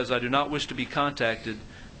parent says, I do not wish to be contacted,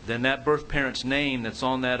 then that birth parent's name that's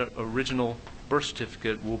on that original birth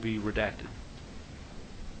certificate will be redacted.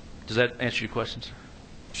 Does that answer your questions?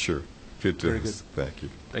 Sure. Good. Very good. Thank you.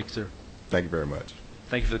 Thank you, sir. Thank you very much.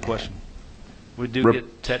 Thank you for the question. We do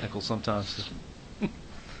get technical sometimes.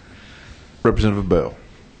 Representative Bell.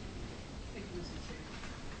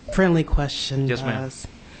 Friendly question. Yes, ma'am.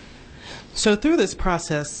 So through this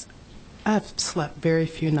process, I've slept very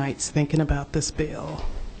few nights thinking about this bill.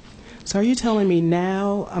 So are you telling me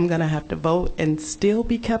now I'm going to have to vote and still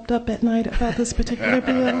be kept up at night about this particular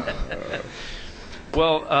bill?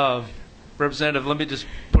 Well, Representative, let me just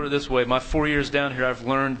put it this way. My 4 years down here, I've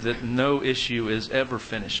learned that no issue is ever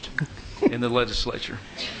finished in the legislature.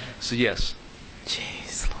 So, yes.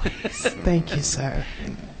 Jeez Louise. Thank you, sir.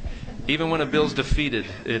 Even when a bill's defeated,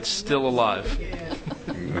 it's still alive.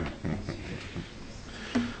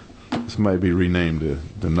 This may be renamed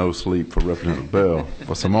the No Sleep for Representative Bell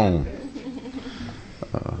for Simone.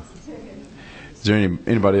 Is there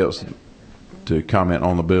anybody else to comment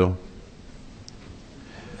on the bill?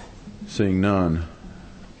 Seeing none,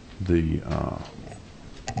 the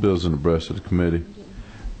bill's in the breast of the committee.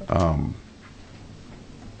 I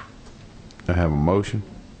have a motion.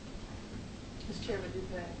 Mr. Chairman, do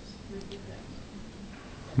pass.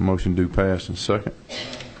 Motion do pass and second.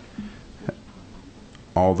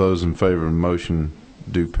 All those in favor of the motion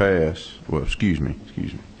do pass. Well, excuse me.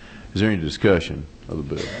 Is there any discussion of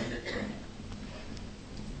the bill?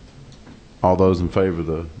 All those in favor of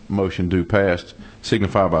the motion do pass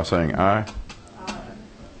signify by saying aye. Aye.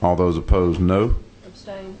 All those opposed, no.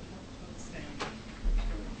 Abstain.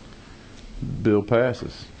 Bill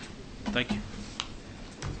passes. Thank you.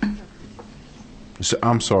 So,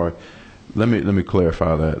 I'm sorry. Let me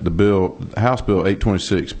clarify that. The bill, House Bill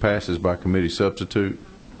 826, passes by committee substitute.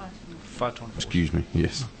 524. Excuse me.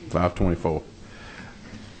 Yes, 524.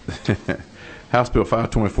 House Bill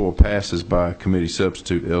 524 passes by committee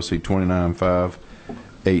substitute LC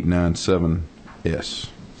 295-897S.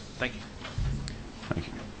 Thank you. Thank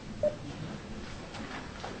you.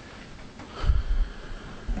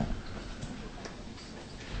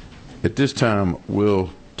 At this time, we'll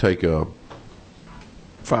take a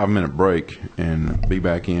 5-minute break and be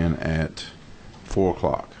back in at 4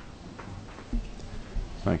 o'clock.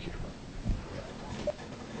 Thank you.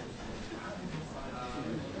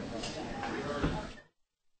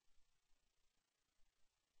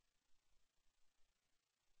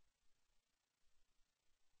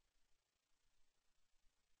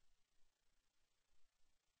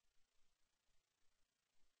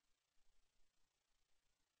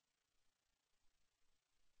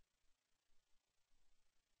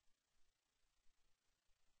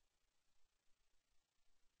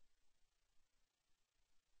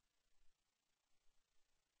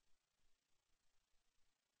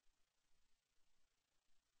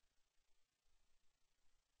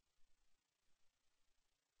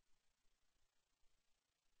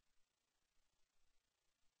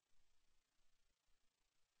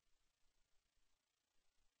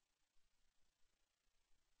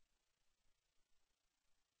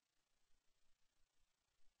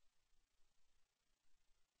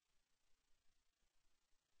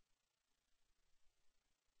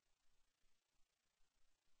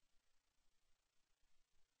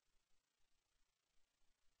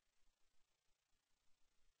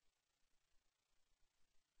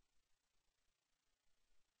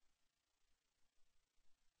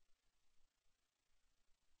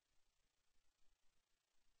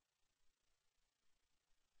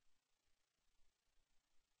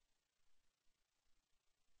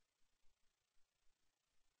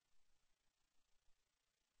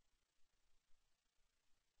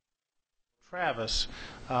 Travis.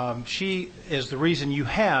 She is the reason you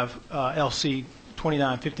have LC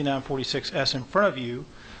 295946S in front of you.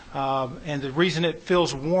 And the reason it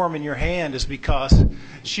feels warm in your hand is because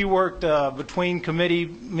she worked between committee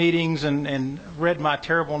meetings and read my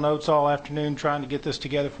terrible notes all afternoon trying to get this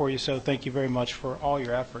together for you, so thank you very much for all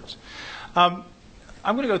your efforts. I'm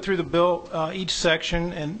going to go through the bill, each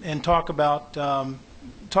section, and talk about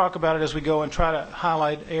it as we go and try to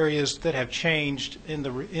highlight areas that have changed in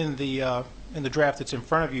the draft that's in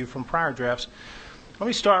front of you from prior drafts. Let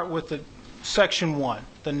me start with the Section 1.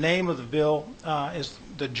 The name of the bill is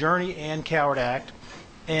the Journey Ann Cowart Act.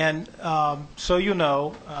 And so you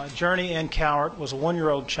know, Journey Ann Cowart was a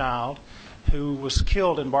 1-year-old child who was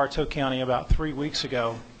killed in Bartow County about 3 weeks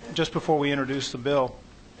ago, just before we introduced the bill.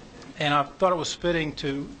 And I thought it was fitting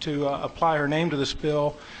to apply her name to this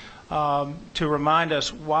bill to remind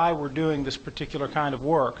us why we're doing this particular kind of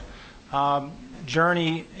work.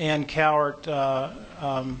 Journey Ann Cowart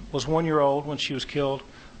was 1-year-old when she was killed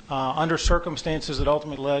under circumstances that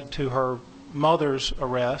ultimately led to her mother's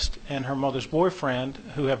arrest and her mother's boyfriend,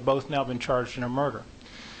 who have both now been charged in her murder.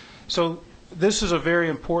 So this is a very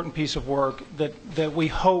important piece of work that we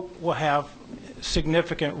hope will have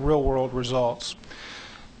significant real-world results.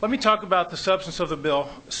 Let me talk about the substance of the bill.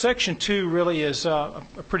 Section 2 really is a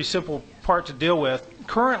pretty simple part to deal with.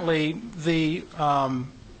 Currently, the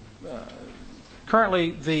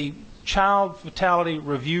Child Fatality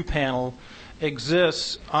Review Panel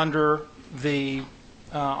exists under the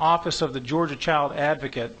Office of the Georgia Child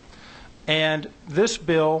Advocate, and this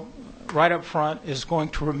bill, right up front, is going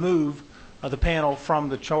to remove the panel from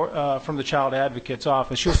the Child Advocate's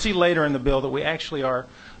office. You'll see later in the bill that we actually are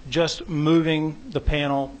just moving the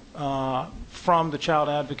panel from the Child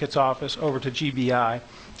Advocate's office over to GBI,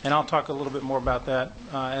 and I'll talk a little bit more about that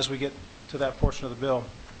as we get to that portion of the bill.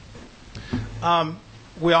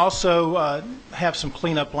 We also have some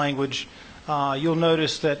cleanup language. You'll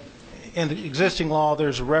notice that in the existing law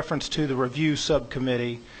there's a reference to the review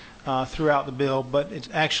subcommittee throughout the bill, but it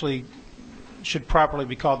actually should properly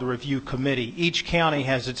be called the review committee. Each county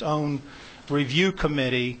has its own review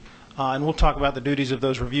committee, and we'll talk about the duties of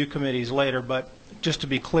those review committees later, but just to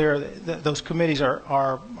be clear, those committees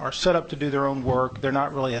are set up to do their own work. They're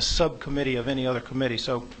not really a subcommittee of any other committee,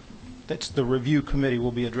 so that's the review committee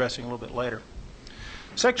we'll be addressing a little bit later.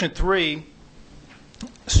 Section 3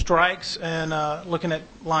 strikes, and looking at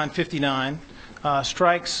line 59,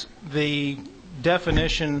 strikes the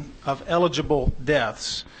definition of eligible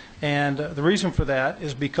deaths. And the reason for that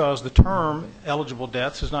is because the term eligible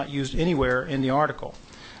deaths is not used anywhere in the article.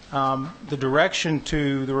 The direction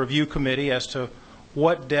to the review committee as to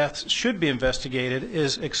what deaths should be investigated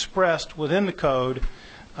is expressed within the code,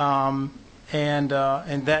 and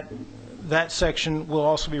that section we'll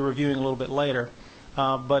also be reviewing a little bit later.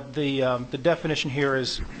 But the definition here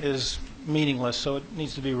is meaningless, so it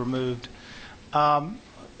needs to be removed.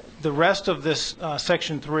 The rest of this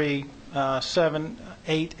Section 3, 7,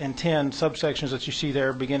 8, and 10 subsections that you see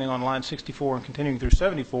there, beginning on line 64 and continuing through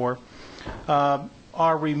 74,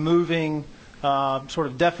 are removing sort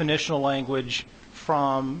of definitional language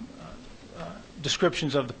from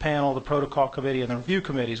descriptions of the panel, the protocol committee, and the review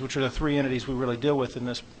committees, which are the three entities we really deal with in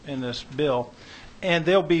this bill. And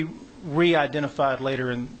they'll be re-identified later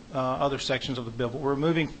in other sections of the bill, but we're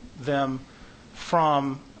removing them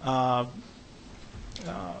from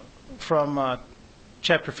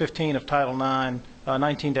Chapter 15 of Title 9,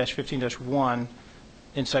 19-15-1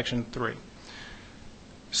 in Section 3.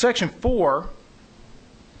 Section 4,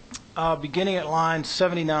 beginning at lines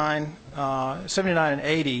 79 and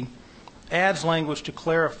 80, adds language to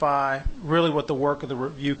clarify really what the work of the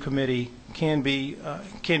review committee can be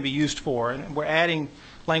used for, and we're adding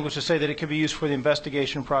language to say that it can be used for the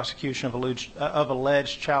investigation and prosecution of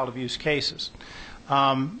alleged child abuse cases.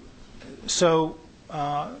 So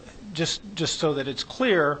just so that it's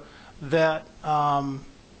clear that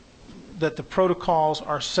that the protocols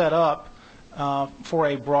are set up for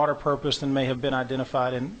a broader purpose than may have been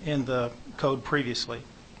identified in the code previously.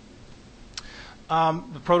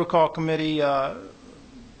 The protocol committee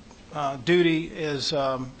duty is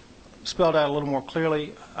spelled out a little more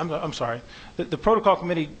clearly. I'm sorry. The protocol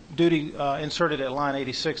committee duty inserted at line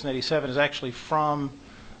 86 and 87 is actually from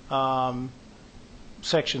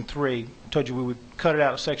Section 3. I told you we would cut it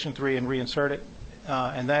out of Section 3 and reinsert it,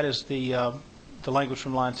 and that is the language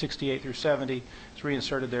from line 68 through 70. It's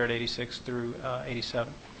reinserted there at 86 through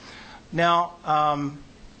 87. Now,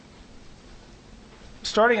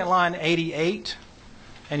 starting at line 88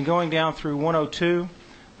 and going down through 102,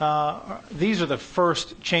 these are the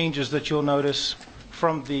first changes that you'll notice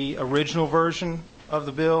from the original version of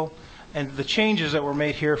the bill. And the changes that were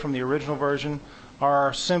made here from the original version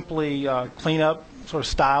are simply cleanup, sort of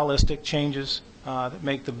stylistic changes that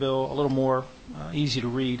make the bill a little more easy to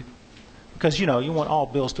read. Because, you know, you want all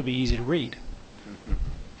bills to be easy to read.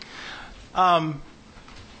 If y'all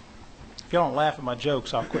don't laugh at my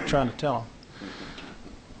jokes, I'll quit trying to tell them.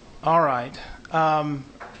 All right.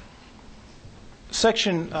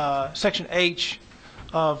 Section H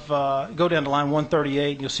of, go down to line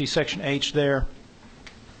 138, and you'll see Section H there.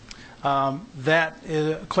 That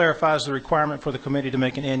clarifies the requirement for the committee to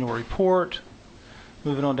make an annual report.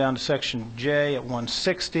 Moving on down to Section J at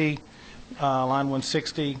 160, line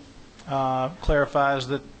 160, clarifies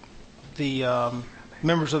that the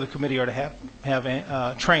members of the committee are to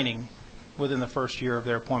have training within the first year of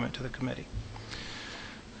their appointment to the committee.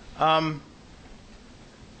 Then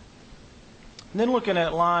looking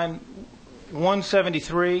at line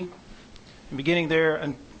 173, beginning there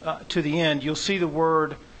and to the end, you'll see the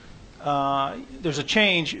word, there's a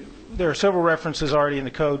change. There are several references already in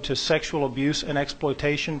the code to sexual abuse and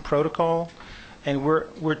exploitation protocol, and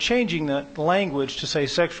we're changing the language to say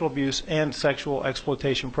sexual abuse and sexual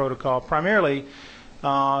exploitation protocol, primarily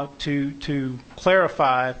to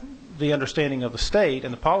clarify the understanding of the state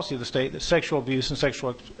and the policy of the state that sexual abuse and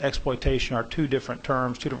sexual exploitation are two different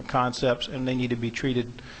terms, two different concepts, and they need to be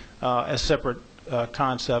treated as separate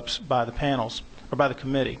concepts by the panels or by the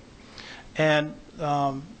committee. And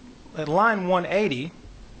at line 180,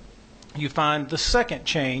 you find the second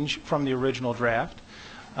change from the original draft.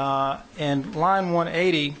 And line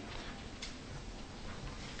 180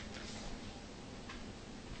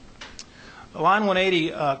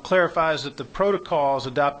 clarifies that the protocols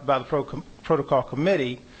adopted by the protocol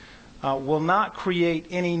committee will not create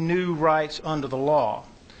any new rights under the law.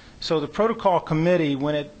 So the protocol committee,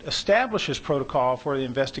 when it establishes protocol for the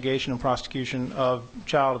investigation and prosecution of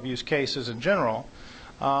child abuse cases in general,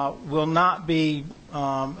 will not be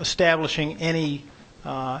establishing any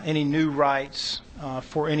new rights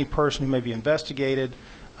for any person who may be investigated.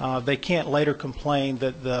 They can't later complain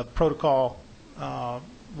that the protocol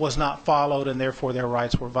was not followed and therefore their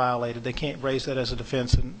rights were violated. They can't raise that as a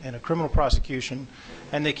defense in a criminal prosecution,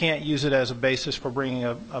 and they can't use it as a basis for bringing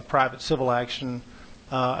a private civil action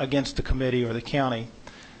against the committee or the county.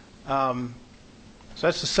 So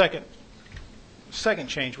that's the second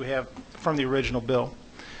change we have from the original bill.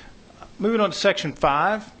 Moving on to Section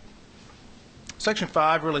 5. Section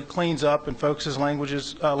 5 really cleans up and focuses language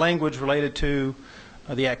related to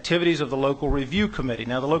the activities of the local review committee.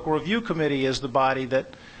 Now, the local review committee is the body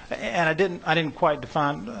that, and I didn't quite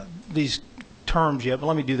define these terms yet, but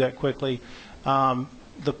let me do that quickly.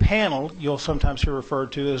 The panel you'll sometimes hear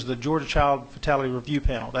referred to as the Georgia Child Fatality Review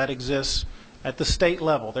Panel. That exists at the state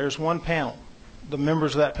level. There's one panel. The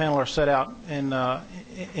members of that panel are set out in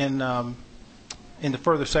the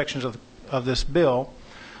further sections of this bill,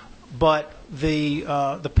 but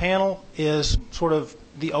the panel is sort of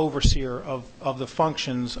the overseer of the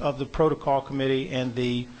functions of the protocol committee and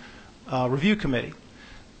the review committee.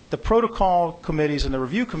 The protocol committees and the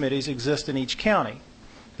review committees exist in each county.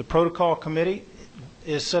 The protocol committee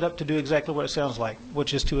is set up to do exactly what it sounds like,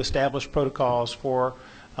 which is to establish protocols for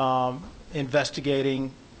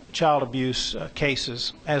investigating child abuse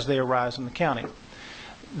cases as they arise in the county.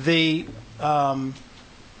 The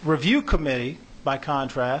review committee, by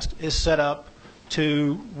contrast, is set up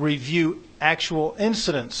to review actual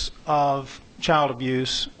incidents of child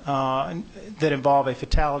abuse that involve a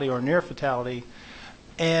fatality or near fatality,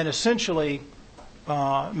 and essentially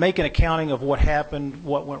make an accounting of what happened,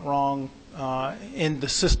 what went wrong in the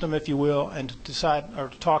system, if you will, and to decide or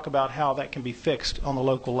to talk about how that can be fixed on the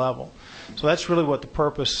local level. So that's really what the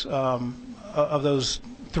purpose of those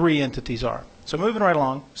three entities are. So moving right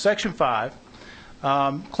along, Section 5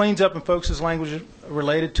 cleans up and focuses language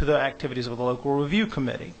related to the activities of the local review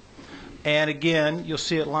committee. And again, you'll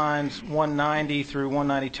see at lines 190 through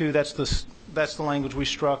 192, that's the language we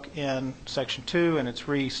struck in Section 2, and it's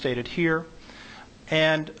restated here.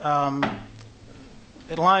 And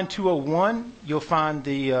at line 201, you'll find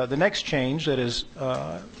the next change that is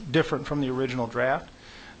different from the original draft,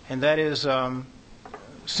 and that is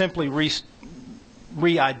simply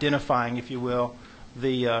re-identifying, if you will,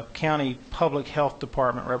 the county public health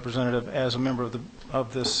department representative as a member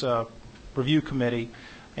of this review committee.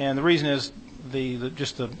 And the reason is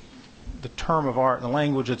just the term of art, the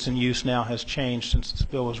language that's in use now has changed since this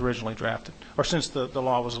bill was originally drafted, or since the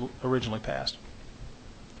law was originally passed.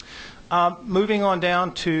 Moving on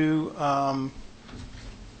down to,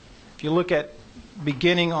 if you look at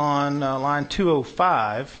beginning on line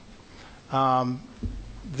 205,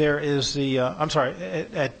 there is the, I'm sorry,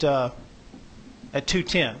 at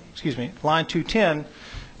 210, excuse me, line 210,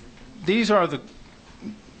 these are the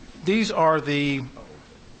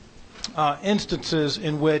instances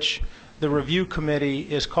in which the review committee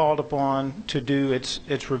is called upon to do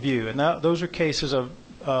its review. And those are cases of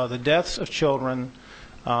the deaths of children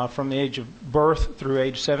from the age of birth through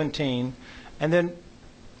age 17. And then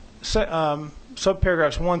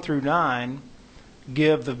subparagraphs 1 through 9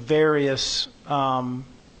 give the various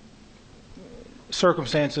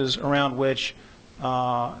circumstances around which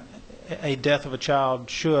a death of a child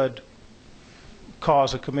should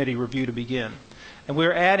cause a committee review to begin. And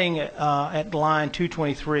we're adding at line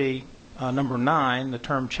 223, number 9, the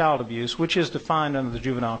term child abuse, which is defined under the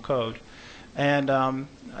Juvenile Code. And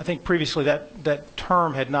I think previously that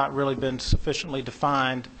term had not really been sufficiently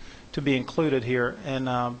defined to be included here,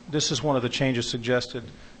 and this is one of the changes suggested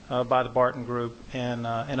by the Barton Group and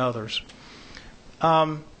others.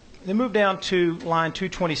 Then move down to line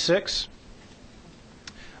 226.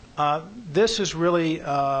 This is really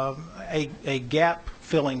a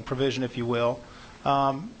gap-filling provision, if you will.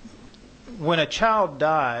 When a child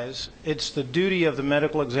dies, it's the duty of the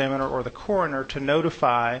medical examiner or the coroner to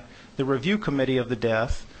notify the review committee of the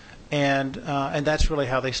death, and that's really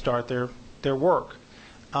how they start their work.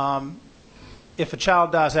 If a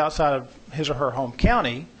child dies outside of his or her home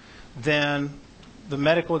county, then the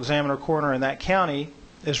medical examiner or coroner in that county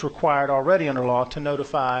is required already under law to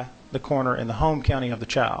notify the coroner in the home county of the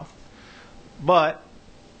child. But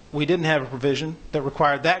we didn't have a provision that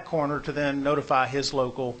required that coroner to then notify his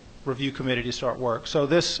local review committee to start work. So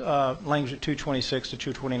this language at 226 to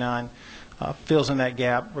 229 fills in that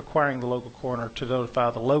gap, requiring the local coroner to notify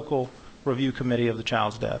the local review committee of the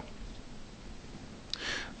child's death.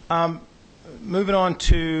 Moving on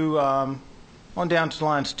to on down to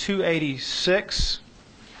lines 286.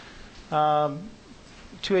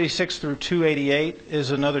 286 through 288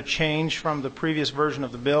 is another change from the previous version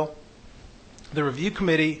of the bill. The review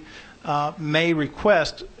committee may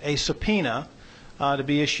request a subpoena to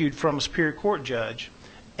be issued from a Superior Court judge,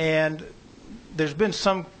 and there's been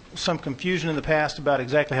some confusion in the past about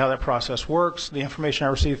exactly how that process works. The information I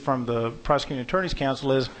received from the Prosecuting Attorney's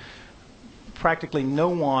Council is practically no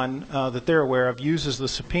one that they're aware of uses the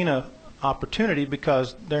subpoena opportunity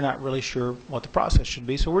because they're not really sure what the process should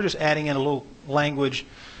be. So we're just adding in a little language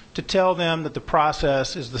to tell them that the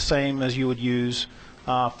process is the same as you would use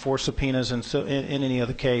for subpoenas in any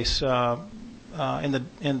other case in the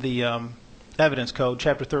Evidence Code,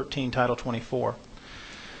 Chapter 13, Title 24.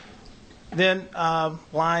 Then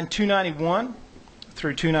line 291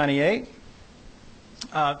 through 298.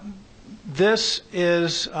 This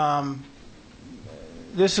is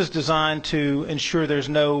designed to ensure there's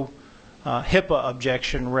no HIPAA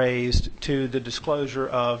objection raised to the disclosure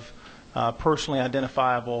of personally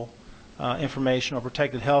identifiable information or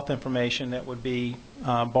protected health information that would be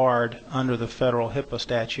barred under the federal HIPAA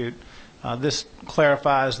statute. This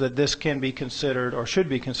clarifies that this can be considered or should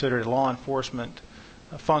be considered a law enforcement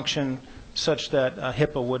function, such that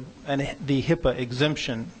HIPAA would, and the HIPAA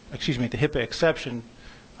exemption, excuse me, the HIPAA exception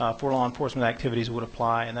for law enforcement activities would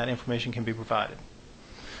apply, and that information can be provided.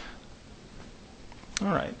 All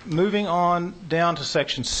right, moving on down to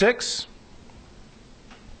Section 6.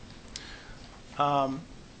 Line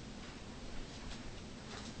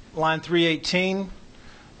 318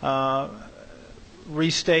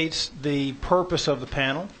 restates the purpose of the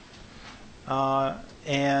panel,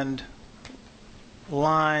 and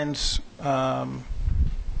lines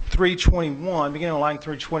 321, beginning with line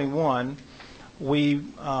 321, we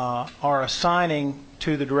are assigning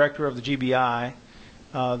to the director of the GBI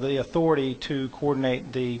the authority to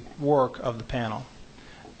coordinate the work of the panel.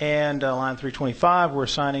 And line 325, we're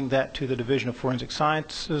assigning that to the Division of Forensic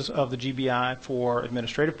Sciences of the GBI for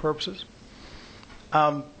administrative purposes.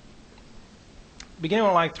 Beginning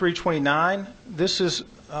with line 329, this is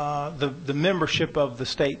the membership of the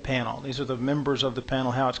state panel. These are the members of the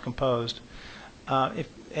panel, how it's composed.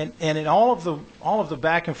 And in all of the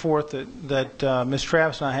back and forth that Ms.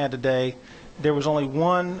 Travis and I had today, there was only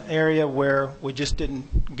one area where we just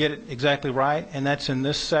didn't get it exactly right, and that's in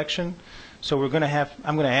this section. So we're going to have,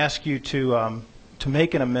 I'm going to ask you to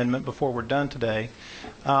make an amendment before we're done today.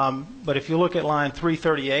 But if you look at line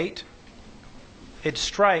 338, it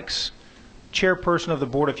strikes chairperson of the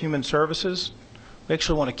Board of Human Services. We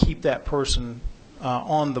actually want to keep that person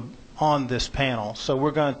on this panel. So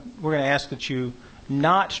we're going to ask that you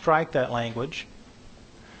not strike that language.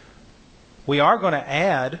 We are going to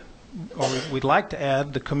add, or we'd like to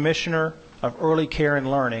add, the Commissioner of Early Care and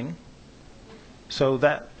Learning. So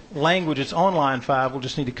that language that's on line 5 will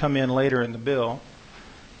just need to come in later in the bill.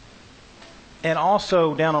 And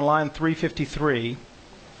also down on line 353,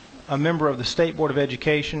 a member of the State Board of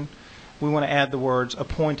Education. we want to add the words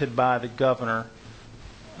appointed by the governor.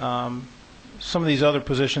 Some of these other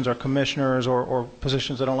positions are commissioners or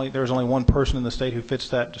positions that there's only one person in the state who fits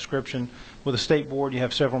that description. With a state board, you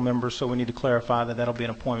have several members, so we need to clarify that that'll be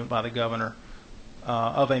an appointment by the governor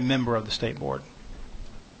of a member of the state board.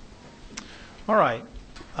 All right,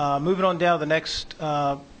 moving on down to the next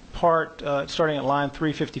part, starting at line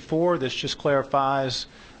 354. This just clarifies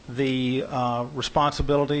the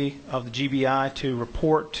responsibility of the GBI to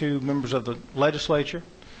report to members of the legislature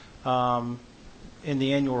in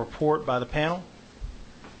the annual report by the panel.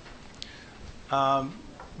 Down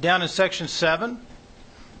in section 7,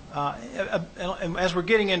 and as we're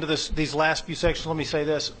getting into these last few sections, let me say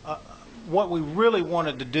this. What we really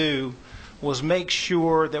wanted to do was make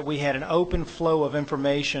sure that we had an open flow of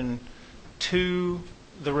information to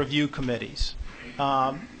the review committees.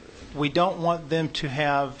 We don't want them to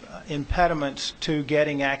have impediments to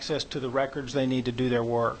getting access to the records they need to do their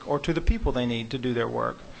work or to the people they need to do their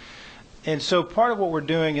work. And so part of what we're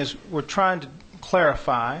doing is we're trying to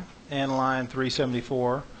clarify in line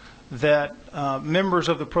 374 that members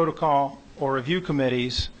of the protocol or review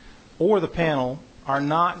committees or the panel are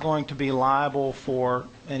not going to be liable for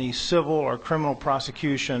any civil or criminal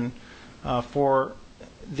prosecution for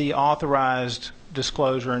the authorized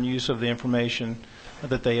disclosure and use of the information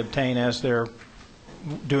that they obtain as they're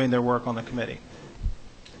doing their work on the committee.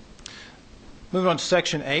 Moving on to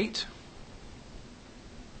section 8.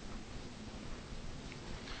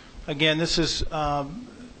 Again, this is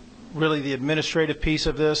really the administrative piece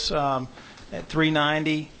of this. At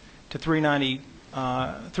 390 to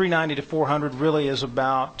 390 to 400 really is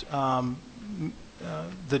about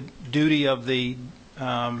the duty of the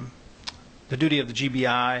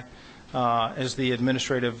GBI as the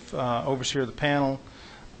administrative overseer of the panel,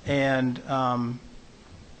 and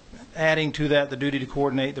adding to that the duty to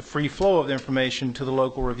coordinate the free flow of the information to the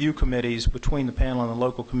local review committees between the panel and the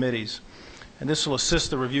local committees. And this will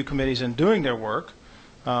assist the review committees in doing their work,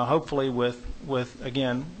 hopefully with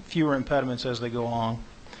again, fewer impediments as they go along.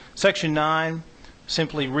 Section 9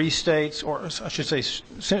 simply restates, or I should say,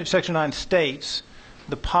 Section 9 states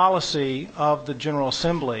the policy of the General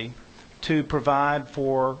Assembly to provide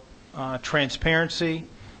for transparency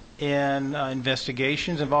in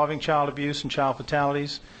investigations involving child abuse and child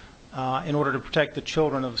fatalities in order to protect the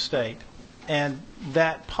children of the state. And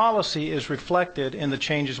that policy is reflected in the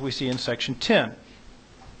changes we see in Section 10.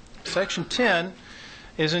 Section 10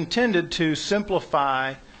 is intended to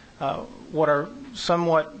simplify what are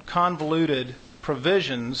somewhat convoluted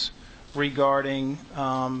provisions regarding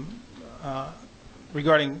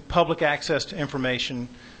public access to information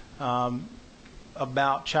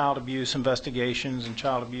about child abuse investigations and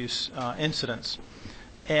child abuse incidents.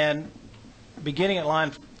 And beginning at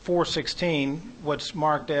line 416, what's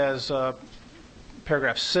marked as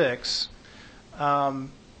paragraph 6,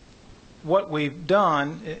 what we've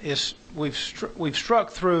done is we've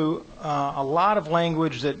struck through a lot of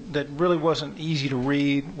language that really wasn't easy to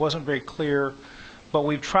read, wasn't very clear, but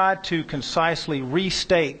we've tried to concisely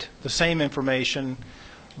restate the same information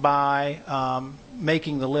by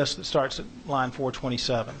making the list that starts at line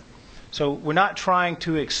 427. So we're not trying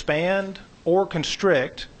to expand or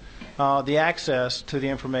constrict the access to the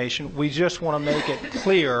information. We just want to make it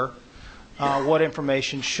clear what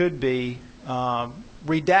information should be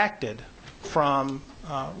redacted from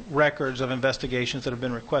records of investigations that have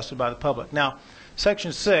been requested by the public. Now,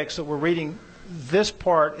 Section 6 that we're reading, this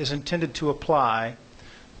part is intended to apply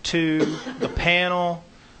to the panel,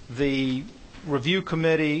 the review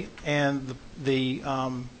committee, and the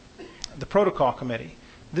protocol committee.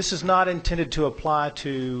 This is not intended to apply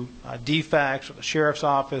to DFACS or the sheriff's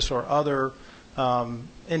office or other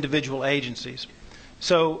individual agencies.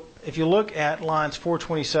 So if you look at lines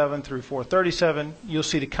 427 through 437, you'll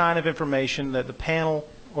see the kind of information that the panel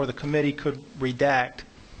or the committee could redact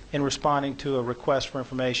in responding to a request for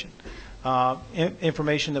information.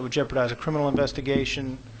 Information that would jeopardize a criminal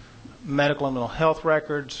investigation, medical and mental health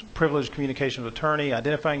records, privileged communication with attorney,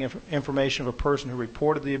 identifying information of a person who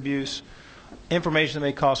reported the abuse, information that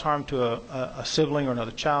may cause harm to a sibling or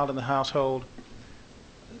another child in the household.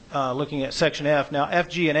 Looking at Section F. Now, F,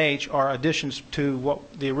 G, and H are additions to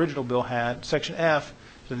what the original bill had. Section F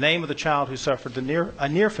is the name of the child who suffered a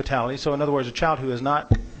near fatality, so in other words, a child who has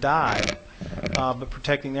not died, but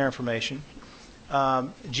protecting their information.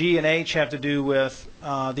 G and H have to do with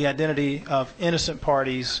the identity of innocent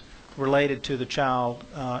parties related to the child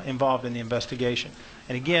involved in the investigation.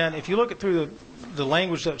 And again, if you look at through the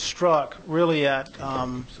language that's struck really at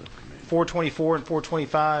 424 and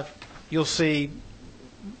 425, you'll see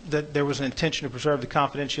that there was an intention to preserve the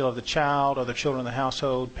confidentiality of the child, other children in the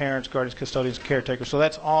household, parents, guardians, custodians, caretakers. So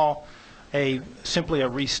that's all simply a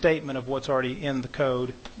restatement of what's already in the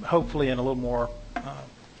code, hopefully in a little more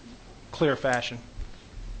clear fashion.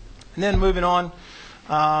 And then moving on,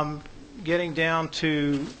 getting down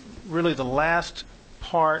to really the last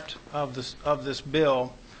part of this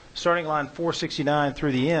bill, starting line 469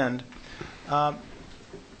 through the end.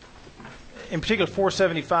 In particular,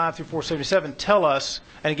 475 through 477 tell us,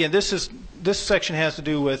 and again, this section has to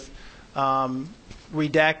do with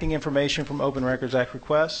redacting information from Open Records Act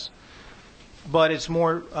requests, but it's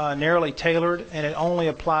more narrowly tailored, and it only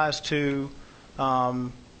applies to a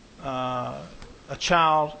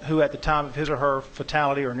child who, at the time of his or her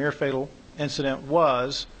fatality or near fatal incident,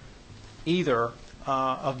 was either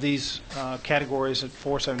of these categories at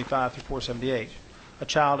 475 through 478. A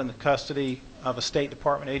child in the custody of a State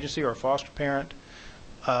Department agency or a foster parent,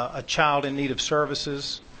 a child in need of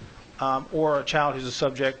services, or a child who's a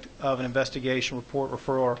subject of an investigation, report,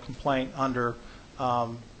 referral, or complaint under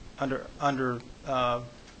Title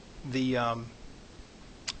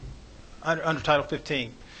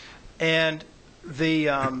 15. And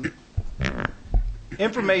the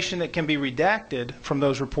information that can be redacted from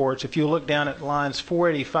those reports, if you look down at lines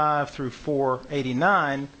 485 through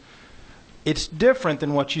 489, it's different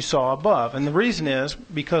than what you saw above. And the reason is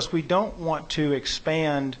because we don't want to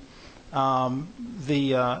expand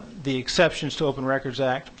the exceptions to Open Records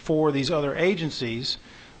Act for these other agencies,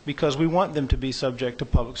 because we want them to be subject to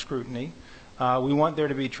public scrutiny. We want there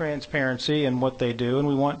to be transparency in what they do, and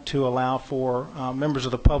we want to allow for members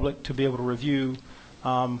of the public to be able to review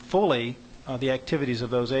fully the activities of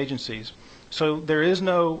those agencies. So there is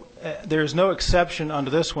no exception under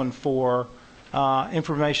this one for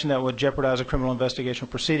information that would jeopardize a criminal investigation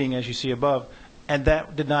proceeding, as you see above, and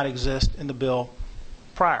that did not exist in the bill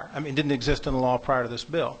prior. I mean, it didn't exist in the law prior to this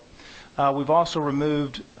bill. We've also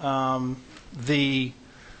removed the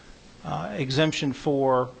exemption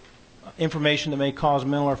for information that may cause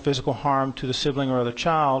mental or physical harm to the sibling or other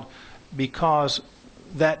child, because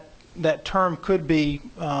that term could be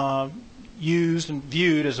used and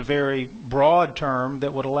viewed as a very broad term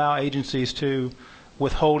that would allow agencies to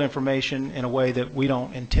withhold information in a way that we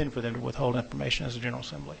don't intend for them to withhold information as a General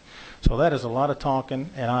Assembly. So that is a lot of talking,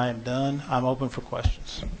 and I am done. I'm open for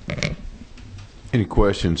questions. Any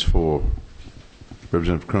questions for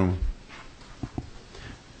Representative Coomer?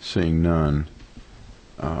 Seeing none.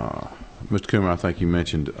 Mr. Coomer, I think you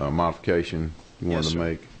mentioned a modification you wanted to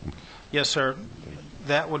make. Yes, sir.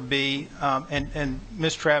 That would be, and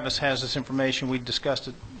Ms. Travis has this information. We discussed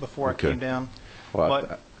it before I came down. Well,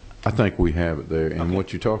 but I think we have it there. And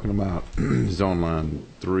what you're talking about is on line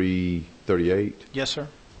 338. Yes, sir.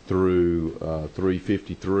 Through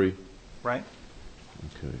 353. Right.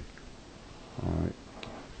 Okay. All right.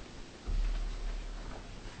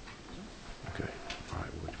 Okay. All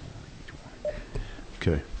right. Which one?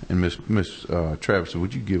 Okay. And Ms. Travis,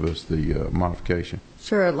 would you give us the modification?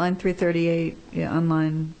 Sure. At line 338, yeah, on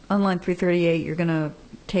line 338, you're going to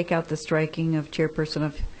take out the striking of chairperson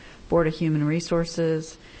of Board of Human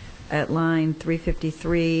Resources. At line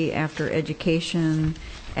 353, after education,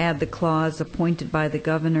 add the clause appointed by the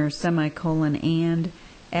governor, semicolon, and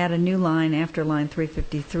add a new line after line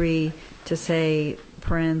 353 to say,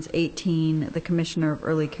 parens 18, the Commissioner of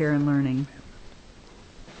Early Care and Learning.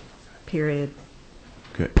 Period.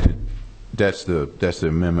 Okay. That's the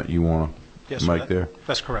amendment you want to make there?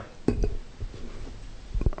 That's correct.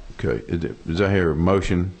 Okay. Is that here a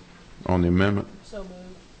motion on the amendment? So moved.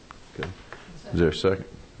 Okay. Is there a second?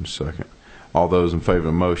 A second. All those in favor of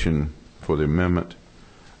the motion for the amendment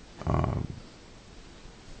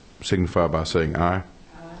signify by saying aye.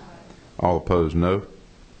 Aye. All opposed, no.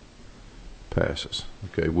 Passes.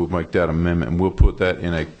 Okay, we'll make that amendment, and we'll put that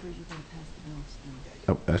in a...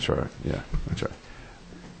 Oh, that's right. Yeah, that's right.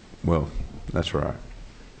 Well, that's right.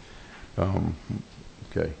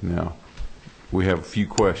 Okay, now, we have a few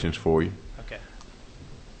questions for you. Okay.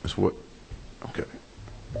 That's what... Okay.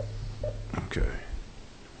 Okay.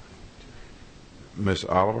 Ms.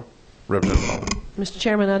 Oliver? Representative Oliver. Mr.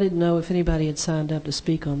 Chairman, I didn't know if anybody had signed up to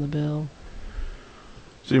speak on the bill.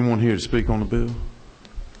 Is anyone here to speak on the bill?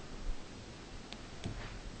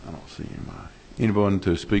 I don't see anybody. Anybody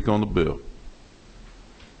to speak on the bill?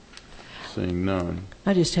 Seeing none.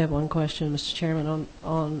 I just have one question, Mr. Chairman.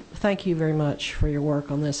 Thank you very much for your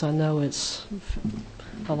work on this. I know it's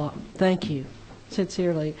a lot. Thank you,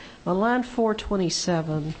 sincerely. On line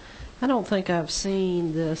 427, I don't think I've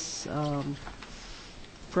seen this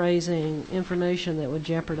phrasing, information that would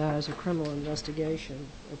jeopardize a criminal investigation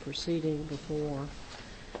or proceeding before.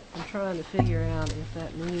 I'm trying to figure out if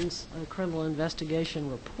that means a criminal investigation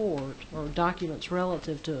report or documents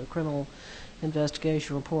relative to a criminal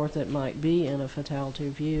investigation report that might be in a fatality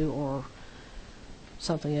review, or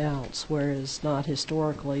something else, where it's not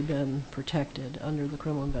historically been protected under the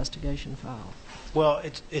criminal investigation file. Well,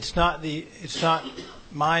 it's not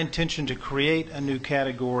my intention to create a new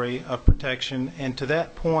category of protection. And to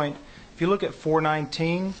that point, if you look at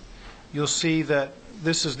 419, you'll see that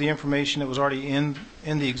this is the information that was already in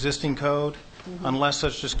the existing code, unless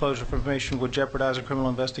such disclosure of information would jeopardize a criminal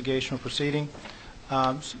investigation or proceeding.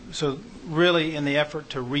 So really, in the effort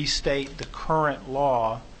to restate the current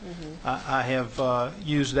law, I have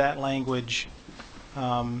used that language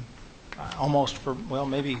almost for, well,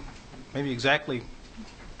 maybe exactly,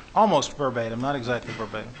 almost verbatim, not exactly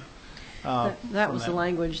verbatim. That was the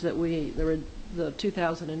language that the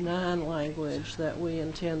 2009 language that we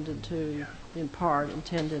intended to, in part,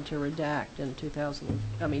 intended to redact in to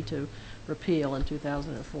repeal in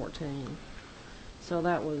 2014. So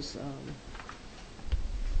that was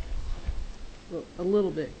a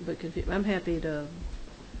little bit, but I'm happy to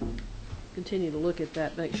continue to look at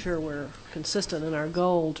that, make sure we're consistent in our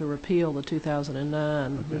goal to repeal the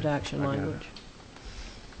 2009 redaction language.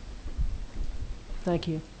 Thank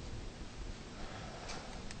you.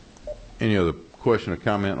 Any other question or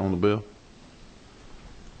comment on the bill?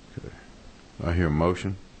 Okay. I hear a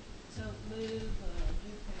motion. So move, do pass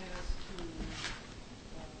to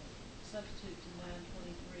substitute to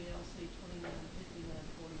 923 LC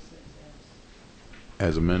 295946S.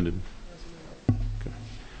 As amended. Okay.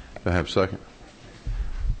 Do I have a second?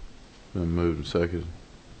 Been moved and seconded.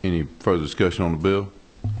 Any further discussion on the bill?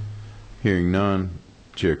 Hearing none,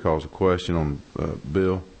 Chair calls a question on the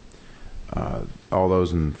bill. All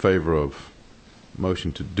those in favor of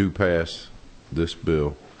motion to do pass this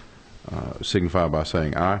bill signify by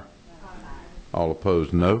saying aye. Aye. All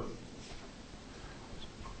opposed, no.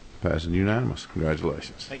 Passing unanimous.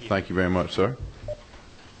 Congratulations. Thank you. Thank you very much, sir.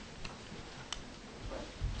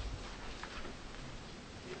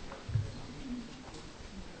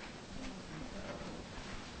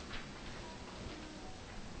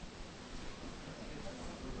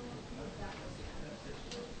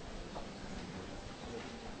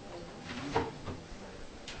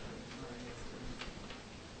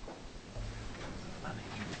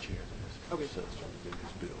 Okay.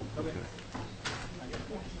 Okay.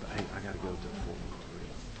 Hey, I got to go to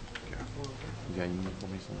 413. You got your email for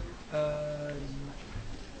me somewhere?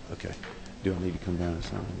 Okay. Do I need to come down and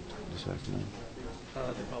sign this afternoon?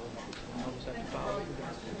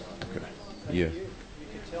 Okay. Yeah.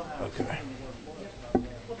 Okay.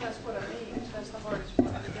 Well, that's what I mean. That's the hardest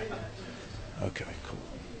one. Okay, cool.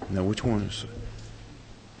 Now, which one is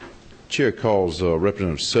Chair calls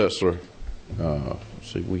Representative Setzler.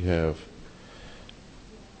 Let's see, we have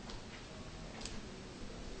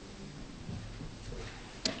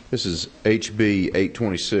this is HB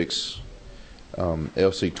 826,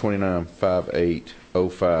 LC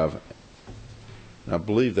 295805. I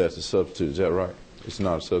believe that's a substitute. Is that right? It's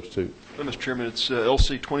not a substitute? No, Mr. Chairman, it's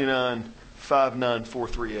LC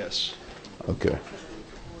 295943S. Okay.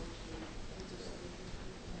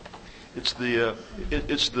 It's the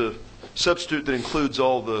substitute that includes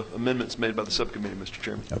all the amendments made by the subcommittee, Mr.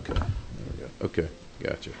 Chairman. Okay. There we go. Okay,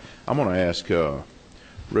 gotcha. I'm going to ask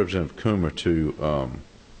Representative Coomer to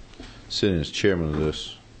sit in as chairman of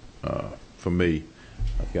this for me.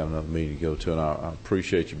 I've got another meeting to go to, and I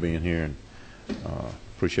appreciate you being here and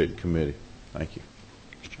appreciate the committee. Thank you.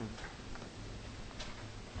 Mr. Chairman.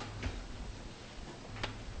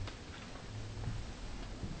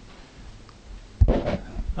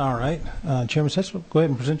 All right. Chairman Setzler, go ahead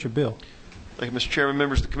and present your bill. Thank you, Mr. Chairman,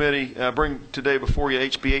 members of the committee. I bring today before you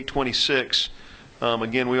HB 826.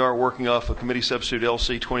 Again, we are working off a committee substitute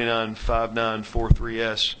LC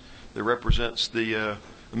 295943S that represents the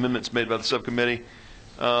amendments made by the subcommittee.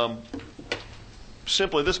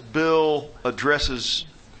 Simply, this bill addresses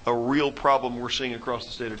a real problem we're seeing across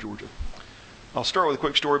the state of Georgia. I'll start with a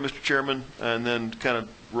quick story, Mr. Chairman, and then kind of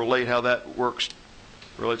relate how that works,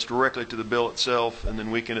 relates directly to the bill itself, and then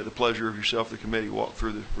we can, at the pleasure of yourself, the committee, walk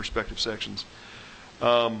through the respective sections.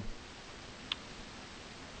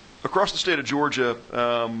 Across the state of Georgia,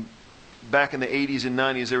 back in the 80s and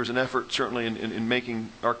 90s, there was an effort, certainly in making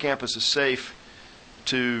our campuses safe,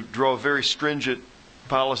 to draw very stringent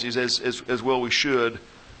policies, as well we should,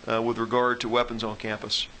 with regard to weapons on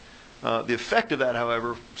campus. The effect of that,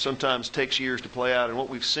 however, sometimes takes years to play out, and what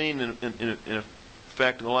we've seen in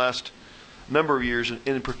effect in the last number of years,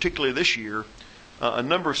 and particularly this year, a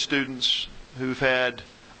number of students who've had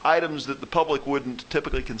items that the public wouldn't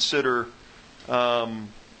typically consider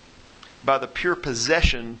by the pure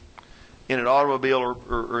possession in an automobile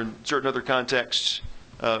or in certain other contexts,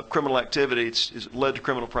 criminal activity, it's led to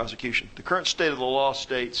criminal prosecution. The current state of the law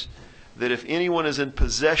states that if anyone is in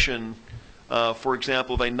possession for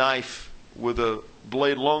example, of a knife with a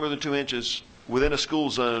blade longer than 2 inches within a school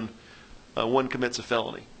zone, one commits a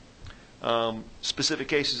felony. Specific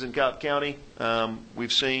cases in Cobb County,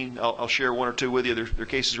 we've seen, I'll share one or two with you. There are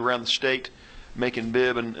cases around the state, Macon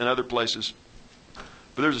Bibb and other places.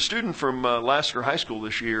 But there's a student from Lassiter High School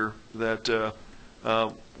this year that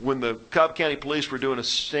when the Cobb County Police were doing a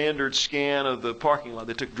standard scan of the parking lot,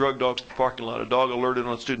 they took drug dogs to the parking lot. A dog alerted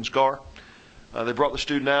on a student's car. They brought the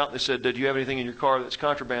student out. And they said, "Did you have anything in your car that's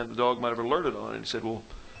contraband the dog might have alerted on?" And he said, "Well,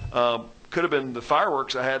 could have been the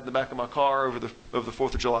fireworks I had in the back of my car over the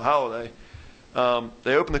 4th of July holiday."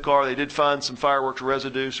 They opened the car. They did find some fireworks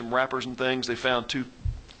residue, some wrappers and things. They found 2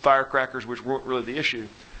 firecrackers, which weren't really the issue.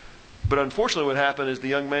 But unfortunately what happened is the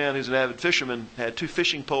young man, who's an avid fisherman, had 2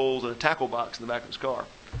 fishing poles and a tackle box in the back of his car.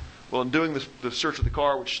 Well, in doing the search of the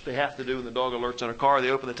car, which they have to do when the dog alerts on a car, they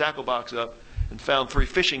opened the tackle box up and found 3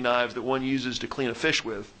 fishing knives that one uses to clean a fish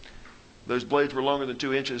with. Those blades were longer than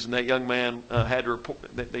 2 inches, and that young man had to report.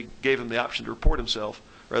 They gave him the option to report himself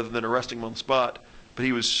rather than arresting him on the spot. But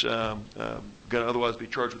he was going to otherwise be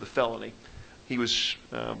charged with a felony. He was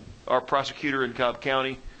our prosecutor in Cobb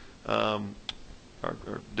County, our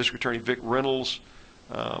District Attorney Vic Reynolds,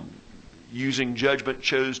 using judgment,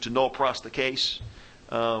 chose to null pros the case.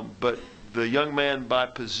 But the young man, by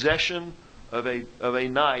possession of a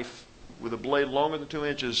knife with a blade longer than 2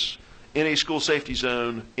 inches in a school safety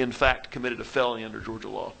zone, in fact, committed a felony under Georgia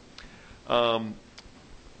law.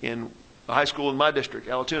 In a high school in my district,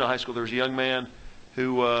 Allatoona High School, there was a young man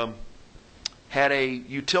who had a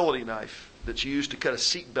utility knife that's used to cut a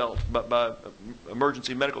seat belt by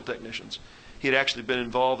emergency medical technicians. He had actually been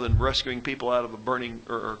involved in rescuing people out of a burning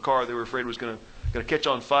or a car they were afraid was going to catch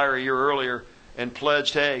on fire a year earlier, and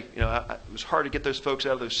pledged, hey, it was hard to get those folks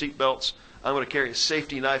out of those seat belts. I'm going to carry a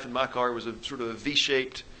safety knife in my car. It was a sort of a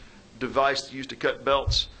V-shaped device used to cut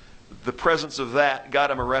belts. The presence of that got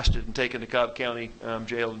him arrested and taken to Cobb County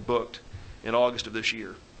jail and booked in August of this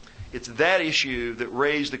year. It's that issue that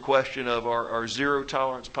raised the question of our zero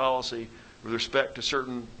tolerance policy with respect to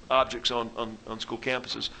certain objects on school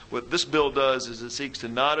campuses. What this bill does is it seeks to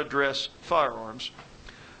not address firearms,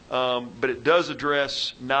 but it does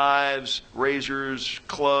address knives, razors,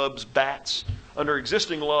 clubs, bats. Under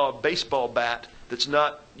existing law, a baseball bat that's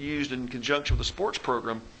not used in conjunction with a sports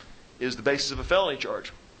program is the basis of a felony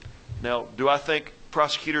charge. Now, do I think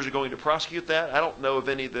prosecutors are going to prosecute that? I don't know of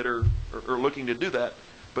any that are looking to do that.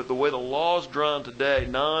 But the way the law is drawn today,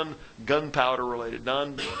 non-gunpowder related,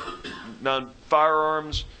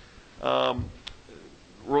 non-firearms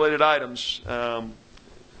related items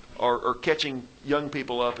are catching young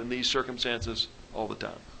people up in these circumstances all the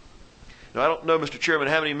time. Now, I don't know, Mr. Chairman,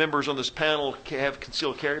 how many members on this panel have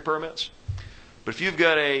concealed carry permits. But if you've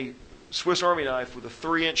got a Swiss Army knife with a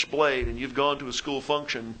 3-inch blade and you've gone to a school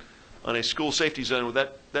function on a school safety zone with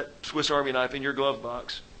that Swiss Army knife in your glove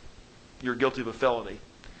box, you're guilty of a felony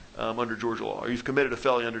under Georgia law, or you've committed a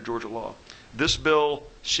felony under Georgia law. This bill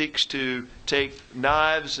seeks to take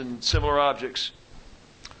knives and similar objects,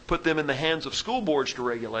 put them in the hands of school boards to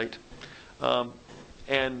regulate,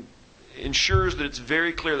 and ensures that it's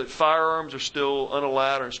very clear that firearms are still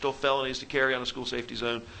unallowed or still felonies to carry on a school safety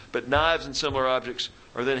zone, but knives and similar objects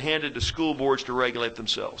are then handed to school boards to regulate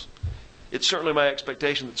themselves. It's certainly my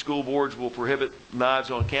expectation that school boards will prohibit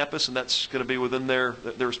knives on campus, and that's going to be within their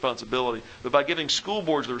responsibility. But by giving school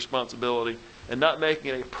boards the responsibility and not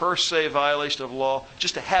making it a per se violation of law,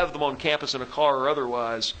 just to have them on campus in a car or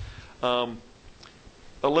otherwise,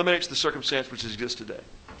 eliminates the circumstance which exists today.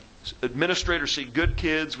 Administrators see good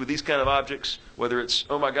kids with these kind of objects, whether it's,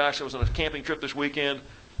 oh my gosh, I was on a camping trip this weekend,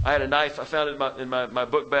 I had a knife, I found it in my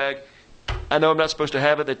book bag. I know I'm not supposed to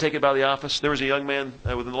have it. They take it by the office. There was a young man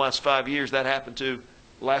within the last 5 years that happened to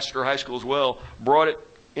Lassiter High School as well, brought it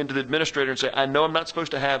into the administrator and said, I know I'm not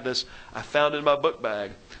supposed to have this. I found it in my book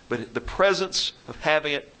bag. But the presence of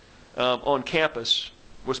having it on campus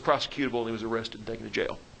was prosecutable, and he was arrested and taken to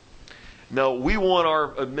jail. Now, we want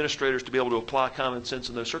our administrators to be able to apply common sense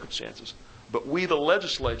in those circumstances. But we, the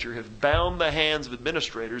legislature, have bound the hands of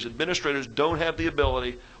administrators. Administrators don't have the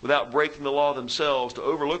ability, without breaking the law themselves, to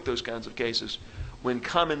overlook those kinds of cases when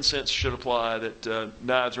common sense should apply that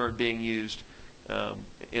knives aren't being used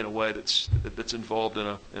in a way that's involved in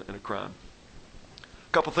a crime.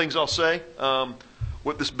 A couple things I'll say.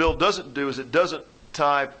 What this bill doesn't do is it doesn't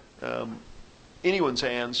tie anyone's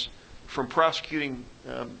hands from prosecuting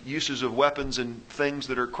uses of weapons and things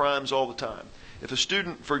that are crimes all the time. If a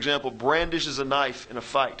student, for example, brandishes a knife in a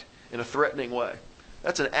fight in a threatening way,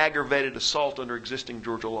 that's an aggravated assault under existing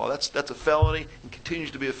Georgia law. That's a felony and continues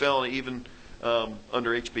to be a felony even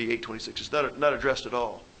under HB 826. It's not addressed at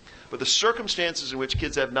all. But the circumstances in which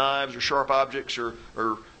kids have knives or sharp objects or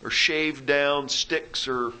shaved down sticks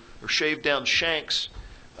or shaved down shanks,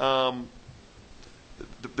 the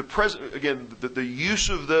use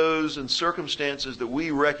of those in circumstances that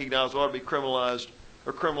we recognize ought to be criminalized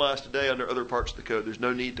are criminalized today under other parts of the code. There's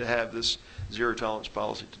no need to have this zero tolerance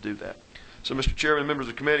policy to do that. So, Mr. Chairman, members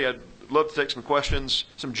of the committee, I'd love to take some questions,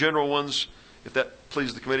 some general ones, if that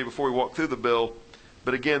pleases the committee before we walk through the bill.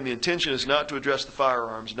 But again, the intention is not to address the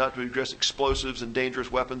firearms, not to address explosives and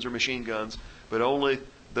dangerous weapons or machine guns, but only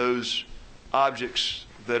those objects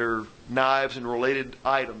that are knives and related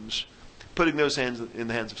items, putting those in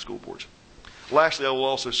the hands of school boards. Lastly, I will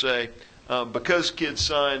also say, because kids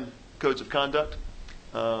sign codes of conduct,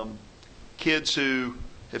 kids who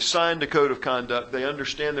have signed a code of conduct, they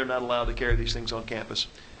understand they're not allowed to carry these things on campus.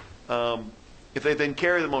 If they then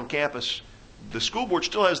carry them on campus, the school board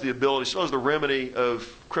still has the ability, still has the remedy of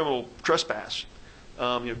criminal trespass.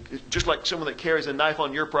 Just like someone that carries a knife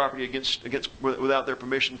on your property without their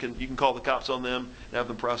permission, you can call the cops on them and have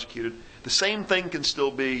them prosecuted. The same thing can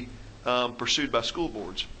still be pursued by school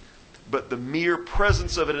boards. But the mere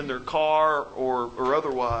presence of it in their car or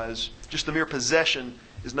otherwise, just the mere possession,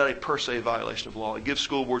 is not a per se violation of law. It gives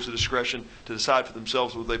school boards the discretion to decide for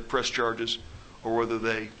themselves whether they press charges or whether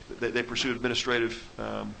they pursue administrative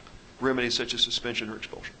remedies such as suspension or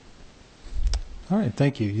expulsion. All right,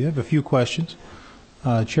 thank you. You have a few questions.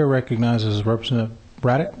 Chair recognizes Representative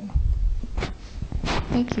Braddock.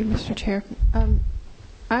 Thank you, Mr. Chair.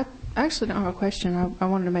 I actually don't have a question. I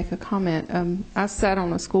wanted to make a comment. I sat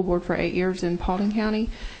on a school board for 8 years in Paulding County,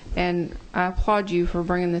 and I applaud you for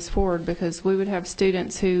bringing this forward, because we would have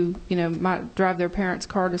students who, might drive their parents'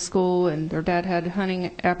 car to school, and their dad had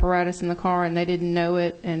hunting apparatus in the car, and they didn't know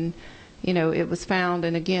it, and it was found,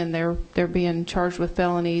 and again, they're being charged with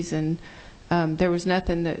felonies, and there was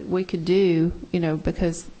nothing that we could do,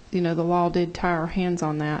 because the law did tie our hands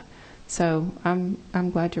on that. So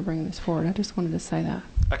I'm glad you're bringing this forward. I just wanted to say that.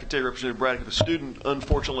 I can tell you, Representative Braddock, if a student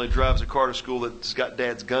unfortunately drives a car to school that's got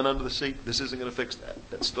dad's gun under the seat, this isn't going to fix that.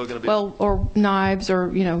 That's still going to be or knives or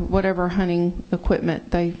whatever hunting equipment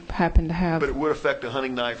they happen to have. But it would affect a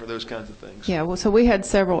hunting knife or those kinds of things. Yeah. Well, so we had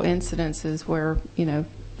several incidences where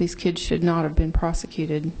these kids should not have been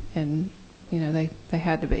prosecuted, and they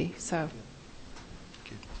had to be. So.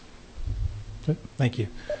 Good. Thank you,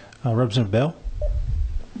 Representative Bell.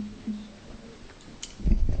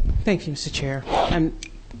 Thank you, Mr. Chair.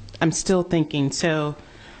 I'm still thinking. So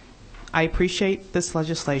I appreciate this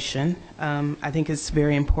legislation. I think it's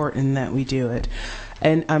very important that we do it.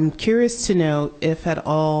 And I'm curious to know if at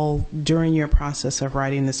all during your process of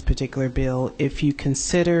writing this particular bill, if you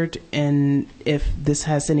considered, and if this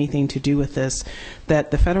has anything to do with this, that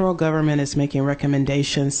the federal government is making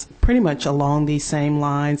recommendations pretty much along these same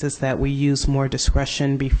lines, as that we use more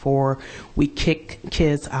discretion before we kick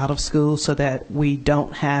kids out of school, so that we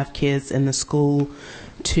don't have kids in the school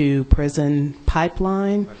to prison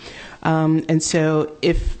pipeline. And so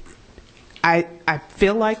if I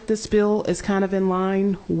feel like this bill is kind of in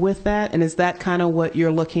line with that, and is that kind of what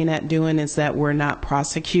you're looking at doing? Is that we're not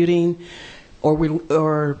prosecuting,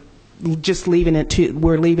 or just leaving it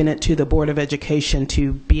to the Board of Education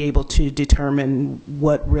to be able to determine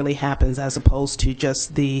what really happens, as opposed to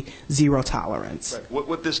just the zero tolerance? Right.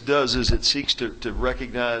 What this does is it seeks to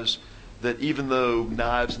recognize that even though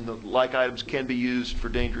knives and the like items can be used for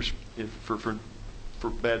dangerous, for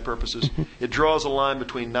bad purposes, it draws a line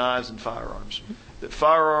between knives and firearms. That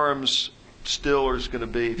firearms still is going to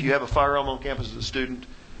be, if you have a firearm on campus as a student,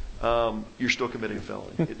 you're still committing a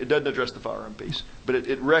felony. It doesn't address the firearm piece, but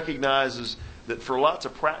it recognizes that for lots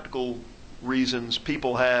of practical reasons,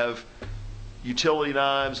 people have utility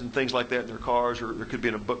knives and things like that in their cars, or there could be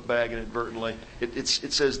in a book bag inadvertently. It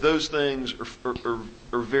says those things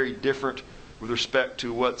are very different with respect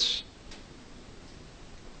to what's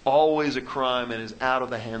always a crime and is out of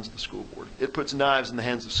the hands of the school board. It puts knives in the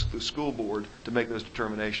hands of the school board to make those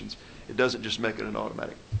determinations. It doesn't just make it an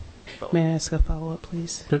automatic felony. May I ask a follow-up,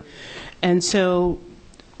 please? Sure. And so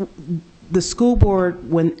the school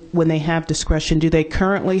board, when they have discretion, do they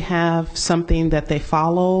currently have something that they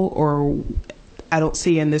follow, or I don't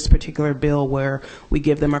see in this particular bill where we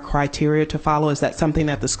give them a criteria to follow? Is that something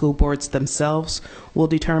that the school boards themselves will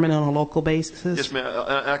determine on a local basis? Yes, ma'am.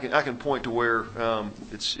 I can point to where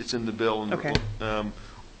it's in the bill, and okay.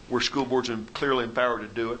 Where school boards are clearly empowered to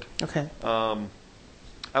do it. Okay.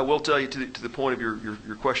 I will tell you, to the point of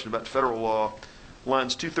your question about federal law,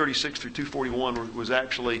 lines 236 through 241 was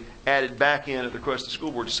actually added back in at the request of the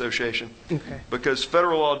School Boards Association, okay, because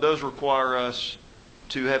federal law does require us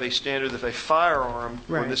to have a standard that if a firearm,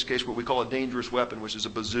 or in Right. this case what we call a dangerous weapon, which is a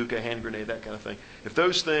bazooka, hand grenade, that kind of thing, if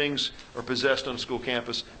those things are possessed on a school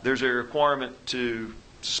campus, there's a requirement to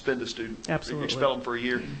suspend a student. Absolutely. Expel them for a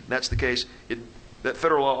year. And that's the case. That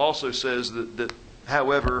federal law also says that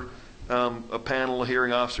however, a panel, a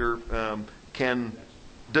hearing officer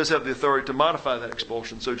does have the authority to modify that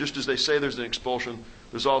expulsion. So just as they say there's an expulsion,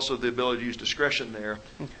 there's also the ability to use discretion there.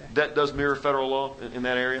 Okay. That does mirror federal law in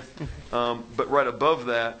that area. Okay. But right above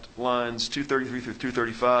that, lines 233 through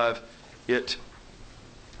 235, it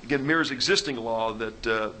again mirrors existing law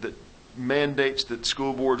that mandates that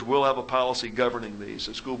school boards will have a policy governing these.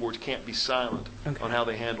 So school boards can't be silent Okay. on how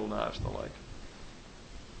they handle knives and the like.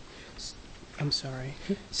 I'm sorry.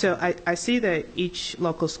 So I see that each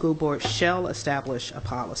local school board shall establish a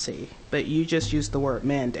policy, but you just used the word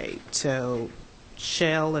mandate. So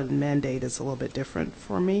shall and mandate is a little bit different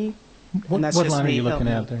for me. What And line are me. you Help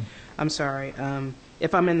looking me. at there? I'm sorry.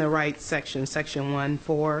 If I'm in the right section, section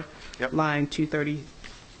 1-4, Yep. line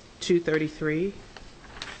 233.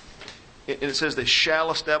 And it says they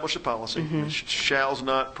shall establish a policy. Mhm. Shall's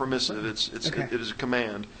not permissive. Okay. It is a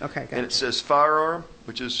command. Okay, And it gotcha. says firearm,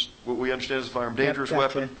 which is what we understand as a firearm, dangerous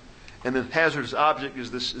gotcha. weapon. And then hazardous object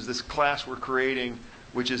is this class we're creating,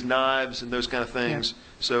 which is knives and those kind of things.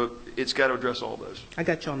 So it's got to address all those. I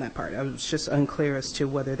got you on that part. I was just unclear as to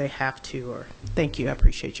whether they have to or. Thank you. I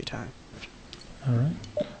appreciate your time. All right.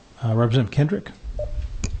 Representative Kendrick?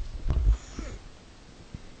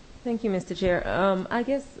 Thank you, Mr. Chair. I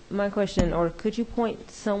guess my question, or could you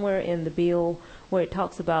point somewhere in the bill where it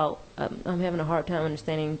talks about, I'm having a hard time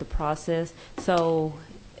understanding the process. So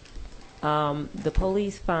the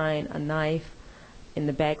police find a knife in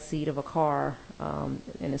the back seat of a car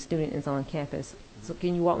and a student is on campus. So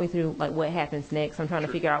can you walk me through like what happens next? I'm trying to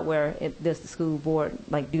figure out where does the school board,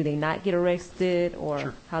 like do they not get arrested or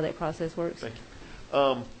Sure. how that process works? Thank you.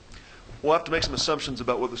 We'll have to make some assumptions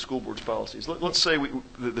about what the school board's policy is. Let's say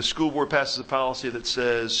the school board passes a policy that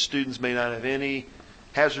says students may not have any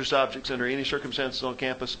hazardous objects under any circumstances on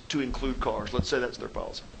campus, to include cars. Let's say that's their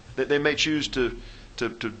policy. They may choose to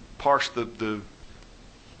parse the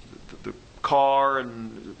car,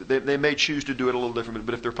 and they may choose to do it a little different.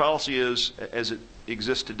 But if their policy is as it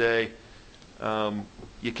exists today,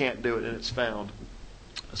 you can't do it, and it's found.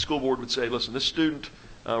 A school board would say, listen, this student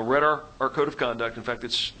read our code of conduct. In fact,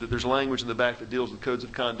 there's language in the back that deals with codes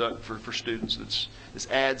of conduct for students. This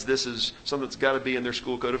adds this is something that's got to be in their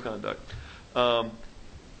school code of conduct.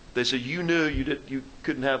 They say you knew you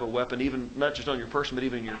couldn't have a weapon, even not just on your person, but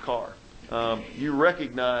even in your car. You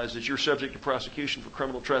recognize that you're subject to prosecution for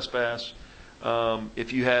criminal trespass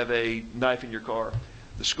if you have a knife in your car.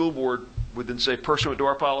 The school board would then say, pursuant to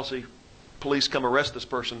our policy, police come arrest this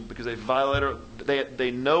person because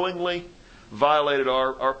they knowingly violated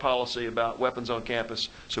our policy about weapons on campus,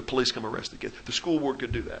 so police come arrest the kid. The school board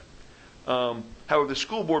could do that. However, the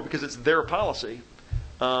school board, because it's their policy,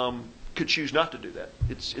 could choose not to do that.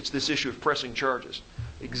 It's this issue of pressing charges.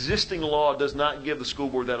 Existing law does not give the school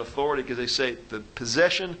board that authority because they say the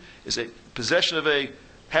possession of a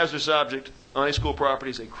hazardous object on a school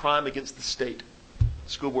property is a crime against the state.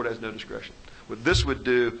 The school board has no discretion. What this would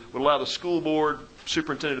do would allow the school board,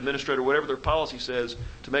 superintendent, administrator, whatever their policy says,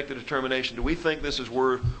 to make the determination, do we think this is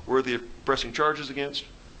worthy of pressing charges against,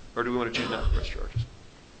 or do we want to choose not to press charges?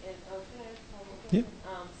 Yep.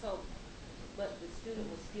 So, but the student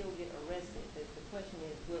will still get arrested. The question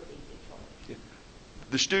is, will they get charged? Yeah.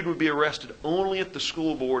 The student would be arrested only if the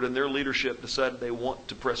school board and their leadership decided they want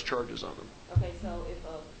to press charges on them. Okay, so if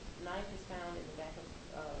a knife is found in the back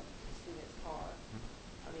of the student's car,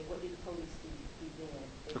 I mean, what do the police do then?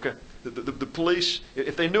 Okay. The police,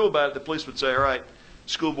 if they knew about it, the police would say, all right,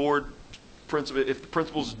 school board, if the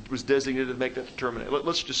principal was designated to make that determination.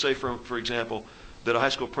 Let's just say, for example, that a high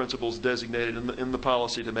school principal is designated in the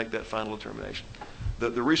policy to make that final determination.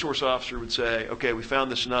 The resource officer would say, okay, we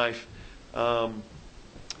found this knife. Do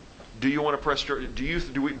you want to press charges?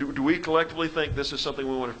 Do we collectively think this is something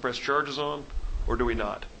we want to press charges on, or do we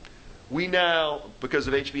not? We now, because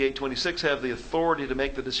of HB 826, have the authority to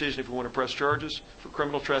make the decision if we want to press charges for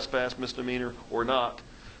criminal trespass, misdemeanor, or not.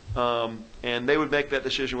 And they would make that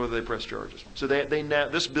decision whether they press charges. So they now,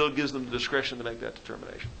 this bill gives them the discretion to make that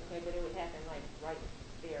determination. Okay, but it would happen like right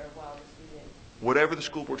there while the student. Whatever the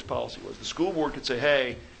school board's policy was. The school board could say,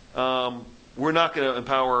 hey, we're not going to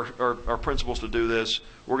empower our principals to do this.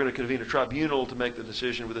 We're going to convene a tribunal to make the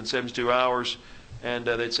decision within 72 hours. And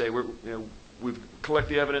they'd say, we collect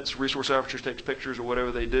the evidence, resource officers takes pictures or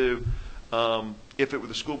whatever they do. If it were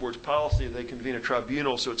the school board's policy, they convene a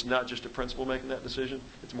tribunal, so it's not just a principal making that decision.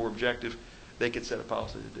 It's more objective. They could set a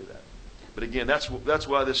policy to do that. But again, that's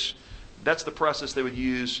why this that's the process they would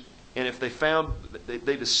use. And if they found,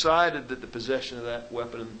 they decided that the possession of that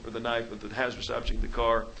weapon or the knife or the hazardous object in the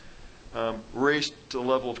car raised to the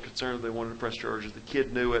level of concern that they wanted to press charges. The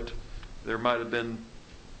kid knew it. There might have been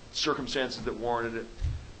circumstances that warranted it.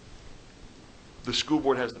 The school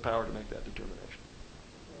board has the power to make that determination.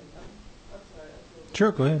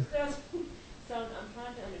 Sure, go ahead. So I'm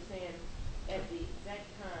trying to understand, at the exact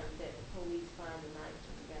time that the police find the knife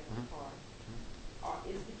in the back of the car,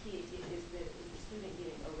 is the student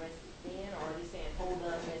getting arrested then, or are they saying, hold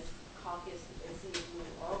up, let's caucus and see if we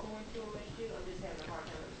are going to arrest you? I'm just having a hard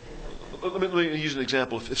time understanding. Let me use an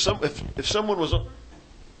example. If someone was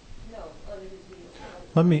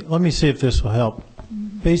Let me see if this will help.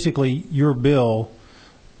 Basically, your bill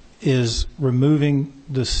is removing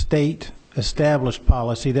the state established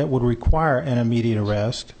policy that would require an immediate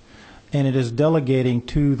arrest, and it is delegating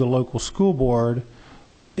to the local school board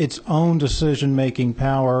its own decision-making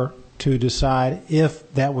power to decide if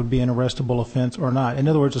that would be an arrestable offense or not. In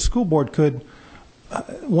other words, a school board could,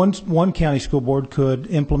 one county school board could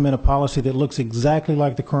implement a policy that looks exactly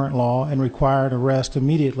like the current law and require an arrest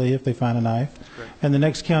immediately if they find a knife. And the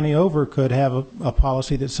next county over could have a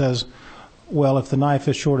policy that says, well, if the knife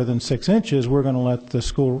is shorter than 6 inches, we're going to let the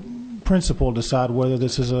school principal decide whether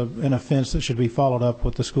this is an offense that should be followed up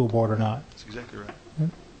with the school board or not. That's exactly right. Yeah.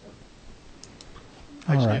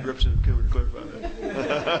 I just All need right. Representative Coomer to clarify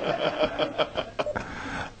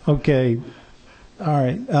that. Okay. All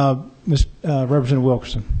right. Representative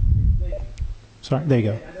Wilkerson. Sorry, there you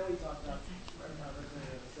go. I know we talked about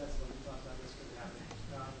Representative Sessler, we talked about this could happen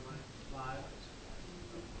live.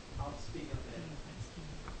 I'll speak up there.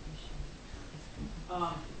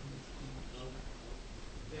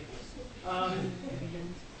 Thank you.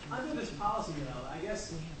 Under this policy, though, I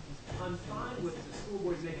guess I'm fine with the school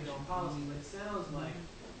boards making their own policy, but it sounds like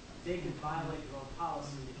they can violate their own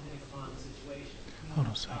policy depending upon the situation. Hold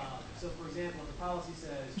on a second. So, for example, the policy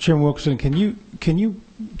says. Chairman Wilkerson, can you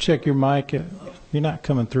check your mic? You're not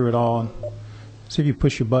coming through at all. See if you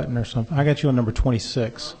push your button or something. I got you on number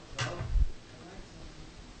 26.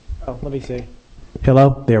 Oh, let me see.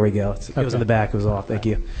 Hello? There we go. It was in the back. It was off. Thank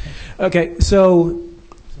you. Okay, so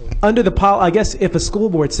under the I guess if a school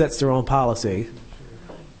board sets their own policy,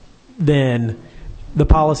 then the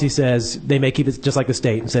policy says they may keep it just like the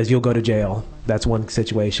state and says you'll go to jail. That's one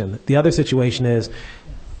situation. The other situation is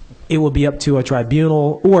it will be up to a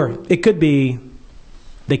tribunal, or it could be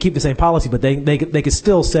they keep the same policy, but they could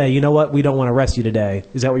still say, you know what, we don't want to arrest you today.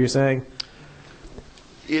 Is that what you're saying?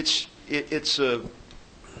 The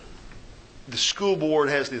school board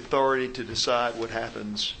has the authority to decide what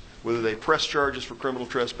happens, whether they press charges for criminal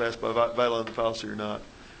trespass by violating the policy or not.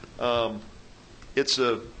 I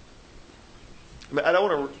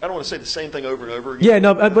don't want to say the same thing over and over again. Yeah,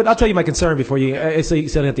 no, but I'll tell you my concern before you. So you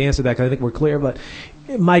don't have to answer that because I think we're clear. But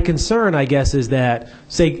my concern, I guess, is that,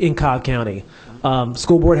 say, in Cobb County,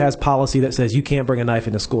 school board has policy that says you can't bring a knife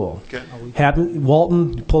into school. Okay.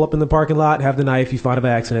 Walton, you pull up in the parking lot, have the knife, you find it by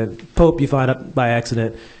accident. Pope, you find it by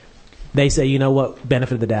accident. They say, you know what,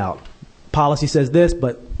 benefit of the doubt. Policy says this,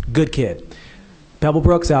 but good kid.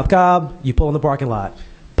 Pebblebrook, South Cobb, you pull in the parking lot.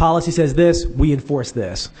 Policy says this, we enforce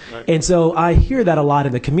this. Right. And so I hear that a lot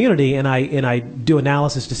in the community, and I do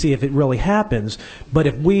analysis to see if it really happens. But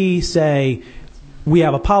if we say we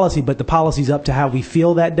have a policy, but the policy's up to how we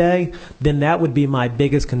feel that day, then that would be my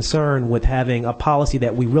biggest concern with having a policy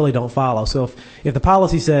that we really don't follow. So if the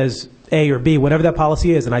policy says A or B, whatever that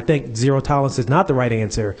policy is, and I think zero tolerance is not the right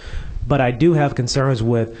answer, but I do have concerns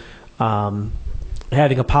with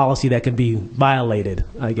having a policy that can be violated,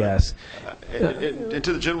 I guess. And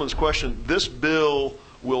to the gentleman's question, this bill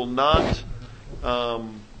will not,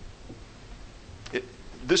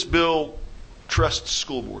 this bill trusts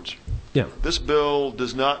school boards. Yeah. This bill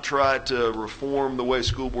does not try to reform the way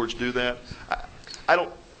school boards do that. I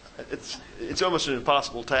don't, it's almost an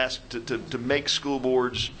impossible task to make school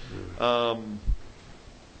boards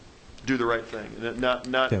do the right thing.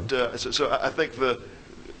 So I think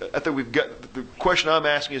we've got, the question I'm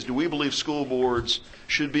asking is, do we believe school boards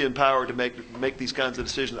should be empowered to make these kinds of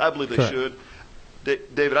decisions? I believe they should.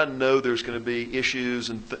 David, I know there's going to be issues,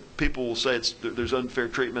 and people will say there's unfair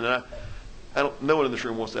treatment, and no one in this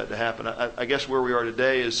room wants that to happen. I guess where we are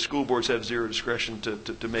today is school boards have zero discretion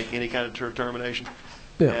to make any kind of determination.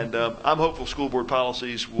 Yeah. And I'm hopeful school board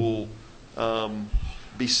policies will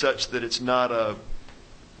be such that it's not a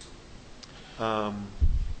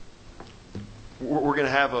we're going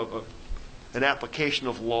to have an application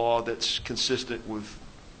of law that's consistent with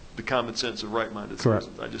the common sense of right-minded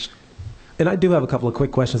citizens. And I do have a couple of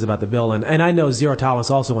quick questions about the bill, and I know zero tolerance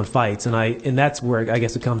also in fights, and that's where I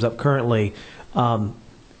guess it comes up currently.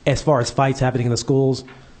 as far as fights happening in the schools,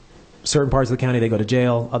 certain parts of the county they go to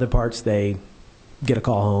jail, other parts they get a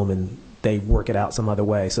call home and they work it out some other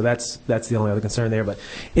way. So that's the only other concern there. But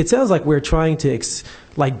it sounds like we're trying to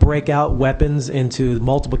break out weapons into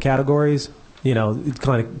multiple categories. You know,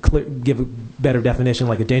 kind of give a better definition,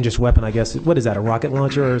 like a dangerous weapon, I guess. What is that, a rocket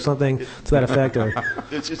launcher or something to that effect? Or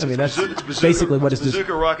It's that's bazooka, basically what it's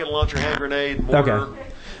bazooka, rocket launcher, hand grenade, mortar. Okay.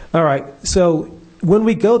 All right. So when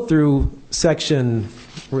we go through section,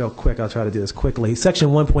 real quick, I'll try to do this quickly. Section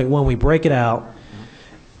 1.1, we break it out,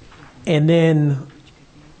 and then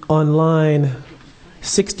on line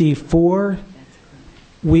 64,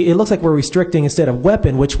 it looks like we're restricting, instead of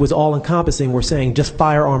weapon, which was all-encompassing, we're saying just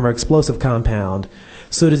firearm or explosive compound.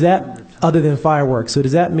 So does that, other than fireworks, so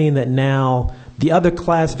does that mean that now the other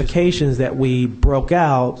classifications that we broke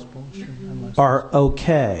out are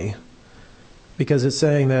okay? Because it's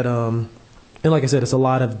saying that, and like I said, it's a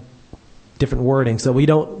lot of different wording. So we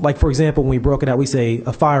don't, like, for example, when we broke it out, we say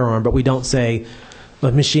a firearm, but we don't say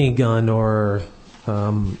a machine gun or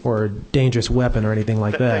a dangerous weapon or anything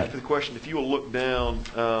like that. Thank you for the question. If you will look down,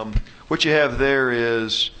 what you have there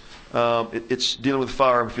is it's dealing with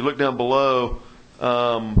firearm. If you look down below,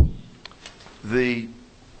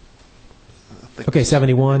 Okay,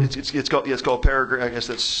 71. It's called paragraph. I guess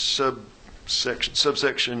that's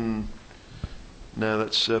subsection. No,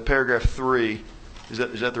 that's paragraph 3. Is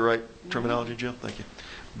that the right terminology, Jill? Thank you.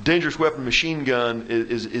 Dangerous weapon, machine gun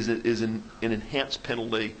is an enhanced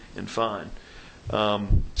penalty and fine.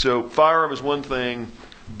 So firearm is one thing.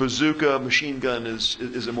 Bazooka, machine gun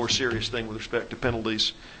is a more serious thing with respect to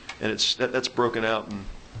penalties, and that's broken out.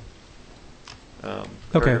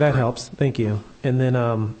 Okay, that helps. Thank you. And then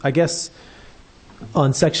I guess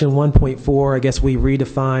on section 1.4, I guess we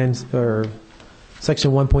redefined, or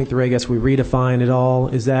section 1.3, I guess we redefine it all.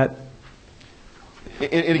 Is that?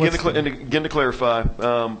 And again, to clarify,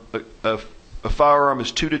 a firearm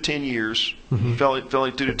is 2 to 10 years. Mm-hmm.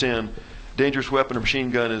 Felony 2 to 10. Dangerous weapon or machine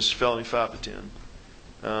gun is felony 5 to 10,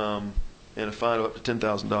 and a fine of up to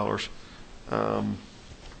 $10,000.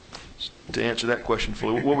 To answer that question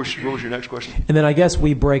fully, what was your next question? And then I guess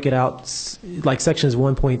we break it out, like sections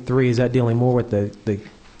 1.3. Is that dealing more with the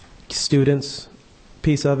students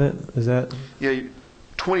piece of it? Is that? Yeah,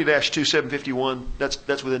 20-2751.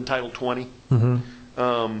 That's within Title 20.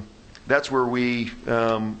 Mm-hmm. That's where we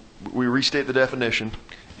restate the definition,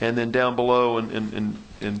 and then down below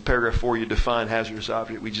in paragraph 4 you define hazardous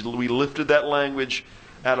object. We lifted that language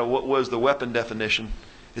out of what was the weapon definition.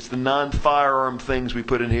 It's the non-firearm things we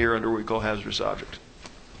put in here under what we call hazardous object.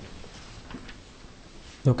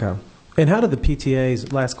 Okay. And how do the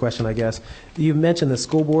PTAs, last question I guess, you mentioned the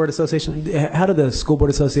school board association. How do the school board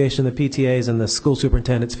association, the PTAs, and the school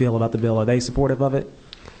superintendents feel about the bill? Are they supportive of it?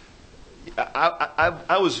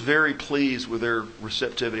 I was very pleased with their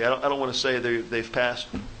receptivity. I don't want to say they've passed.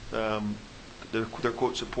 They're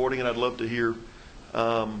quote supporting it. I'd love to hear.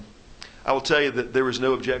 I will tell you that there was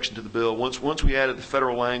no objection to the bill. Once we added the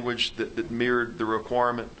federal language that mirrored the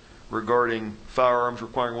requirement regarding firearms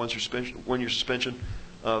requiring 1 year suspension,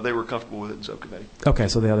 they were comfortable with it in subcommittee. Okay,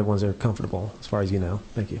 so the other ones are comfortable as far as you know.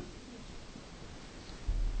 Thank you.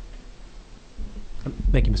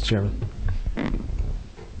 Thank you, Mr. Chairman.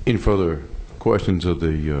 Any further questions of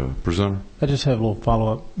the presenter? I just have a little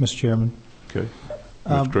follow-up, Mr. Chairman. Okay.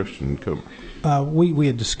 Mr. Christian, come. We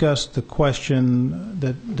had discussed the question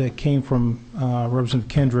that came from Representative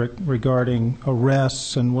Kendrick regarding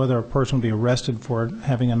arrests and whether a person would be arrested for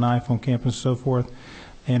having a knife on campus and so forth.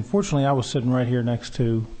 And fortunately, I was sitting right here next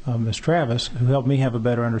to Ms. Travis, who helped me have a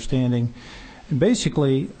better understanding. And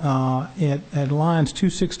basically, at lines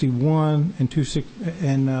 261 and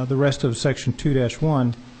the rest of section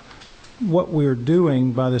 2-1, what we're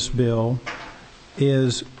doing by this bill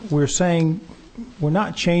is we're saying we're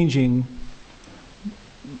not changing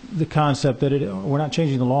the concept that we're not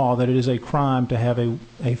changing the law that it is a crime to have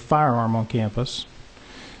a firearm on campus.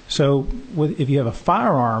 So if you have a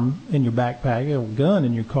firearm in your backpack, a gun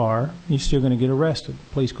in your car, you're still going to get arrested.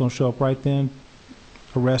 Police going to show up right then,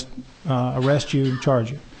 arrest you and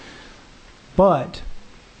charge you. But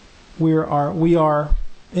we are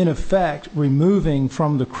in effect removing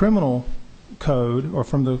from the criminal code or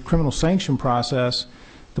from the criminal sanction process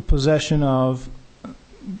the possession of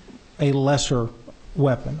a lesser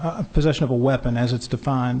weapon, possession of a weapon as it's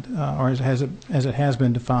defined or as it has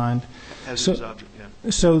been defined. Hazardous object, yeah.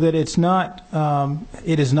 So that it's not,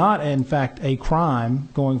 it is not in fact a crime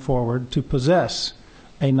going forward to possess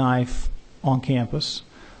a knife on campus,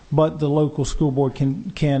 but the local school board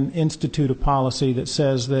can institute a policy that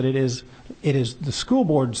says that it is the school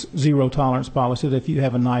board's zero tolerance policy that if you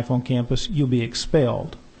have a knife on campus, you'll be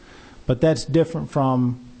expelled. But that's different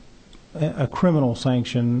from a criminal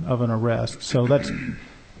sanction of an arrest. So that's,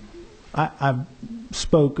 I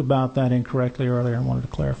spoke about that incorrectly earlier. I wanted to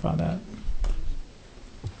clarify that.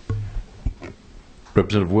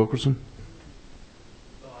 Representative Wilkerson?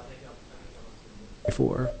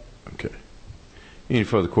 Before. Okay. Any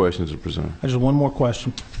further questions of the presenter? Just one more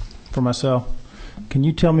question for myself. Can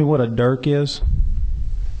you tell me what a dirk is?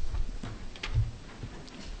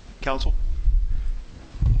 Counsel?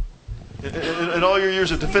 In all your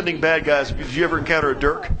years of defending bad guys, did you ever encounter a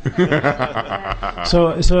dirk?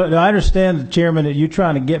 So I understand, Chairman, that you're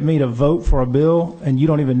trying to get me to vote for a bill and you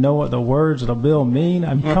don't even know what the words of the bill mean?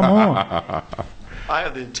 I mean, come on. I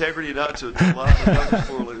have the integrity not to lie to the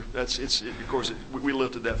floor leader. Of course, we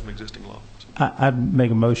lifted that from existing law. I'd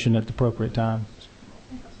make a motion at the appropriate time.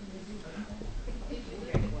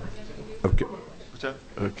 Okay. What's that?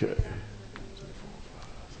 Okay.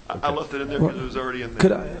 I left it in there because it was already in there.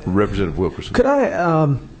 Could I, Representative Wilkerson. could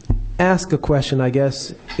I ask a question, I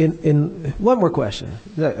guess, in one more question.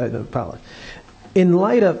 Paula. In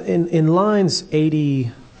light of, in lines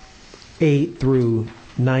 88 through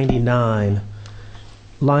 99,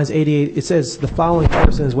 lines 88, it says the following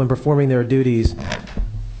persons, when performing their duties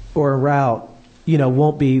or en route,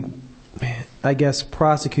 won't be, I guess,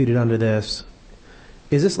 prosecuted under this.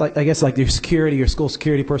 Is this like, I guess, like your security, your school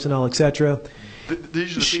security personnel, et cetera?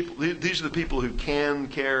 These are the people who can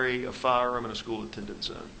carry a firearm in a school attendance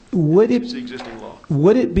zone. It's the existing law.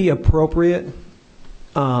 Would it be appropriate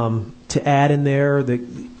to add in there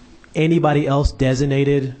anybody else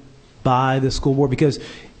designated by the school board? Because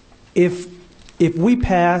if we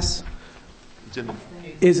pass, It's in the,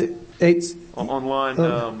 is it it's on line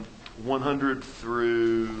 100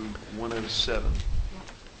 through 107.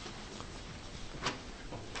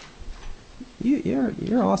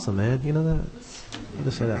 You're awesome, man. You know that. I'll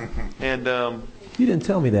just say that. And you didn't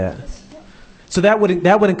tell me that. So that would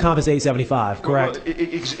encompass 875, correct? Well,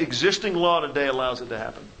 existing law today allows it to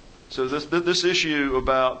happen. So this issue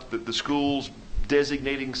about the schools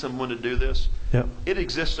designating someone to do this, yep. It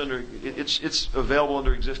exists under it's available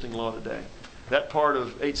under existing law today. That part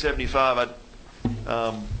of 875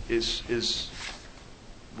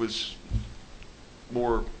 was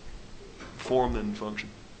more form than function.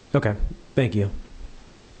 Okay, thank you.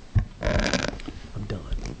 I'm done.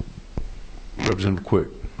 Representative Quick.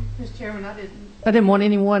 Mr. Chairman, I didn't want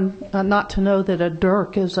anyone not to know that a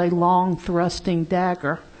dirk is a long thrusting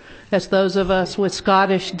dagger. As those of us with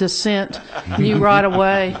Scottish descent knew right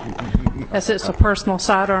away, as it's a personal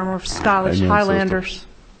sidearm of Scottish Highlanders.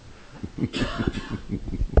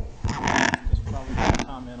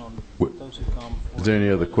 Is there any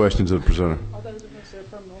other questions of the presenter?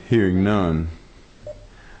 Hearing none,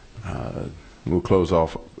 we'll close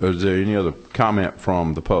off. Is there any other comment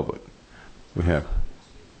from the public? We have.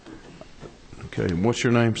 Okay, and what's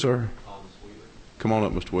your name, sir? Come on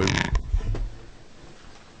up, Mr. Williams.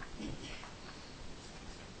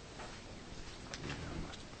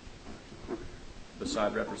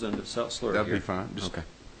 Beside Representative Seltzler. That'd be fine. Just okay.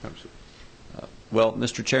 Absolutely. Well,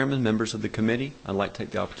 Mr. Chairman, members of the committee, I'd like to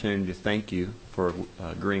take the opportunity to thank you for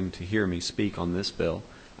agreeing to hear me speak on this bill.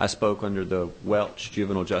 I spoke under the Welch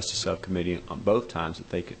Juvenile Justice Subcommittee on both times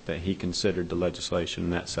that he considered the legislation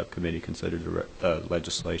and that subcommittee considered the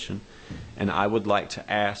legislation. And I would like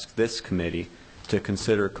to ask this committee to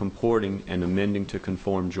consider comporting and amending to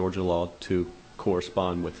conform Georgia law to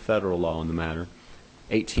correspond with federal law on the matter.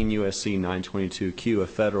 18 U.S.C. 922Q of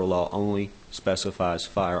federal law only specifies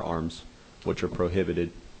firearms which are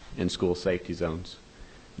prohibited in school safety zones.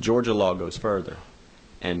 Georgia law goes further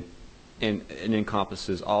and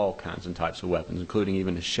encompasses all kinds and types of weapons, including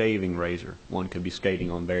even a shaving razor. One could be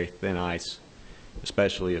skating on very thin ice,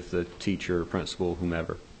 especially if the teacher, principal,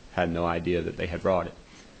 whomever, had no idea that they had brought it.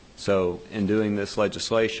 So in doing this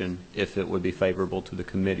legislation, if it would be favorable to the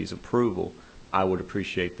committee's approval, I would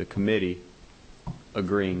appreciate the committee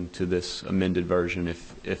agreeing to this amended version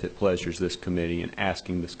if it pleasures this committee and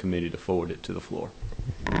asking this committee to forward it to the floor.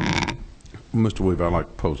 Mr. Weaver, I'd like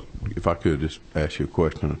to pose, if I could, just ask you a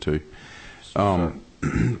question or two.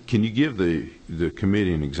 Can you give the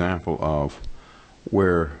committee an example of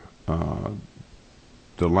where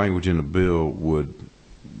the language in the bill would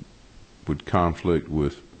conflict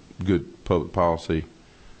with good public policy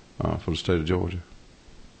for the state of Georgia?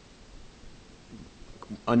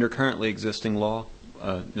 Under currently existing law,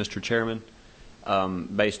 Mr. Chairman,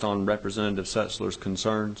 based on Representative Setzler's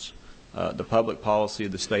concerns, the public policy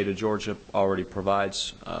of the state of Georgia already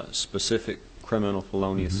provides specific criminal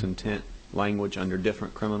felonious intent language under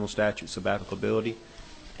different criminal statutes of applicability,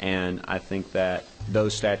 and I think that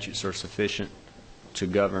those statutes are sufficient to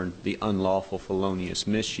govern the unlawful felonious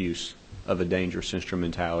misuse of a dangerous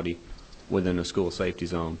instrumentality within a school safety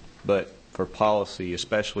zone. But for policy,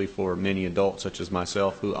 especially for many adults such as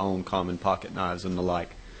myself who own common pocket knives and the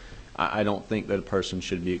like, I don't think that a person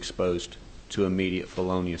should be exposed to immediate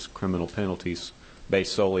felonious criminal penalties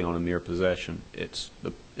based solely on a mere possession. It's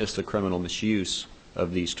the criminal misuse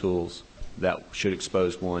of these tools that should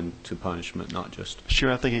expose one to punishment, not just...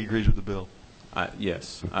 Sure, I think he agrees with the bill.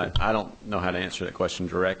 Yes. I don't know how to answer that question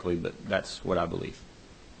directly, but that's what I believe.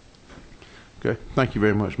 Okay. Thank you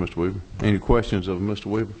very much, Mr. Weaver. Any questions of Mr.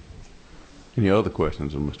 Weaver? Any other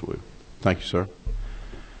questions of Mr. Weaver? Thank you, sir.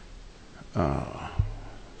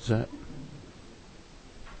 Is that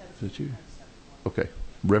you? Okay.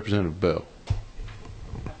 Representative Bell.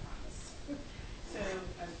 So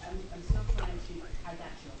I'm still trying to, I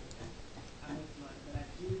got you. I'm with you, but I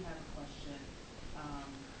do have a question.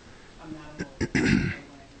 I'm not a lawyer.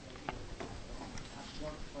 I've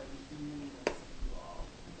worked for many of you all.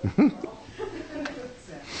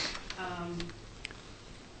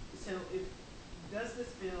 So does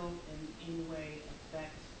this bill in any way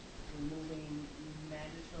affect removing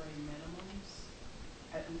mandatory minimums?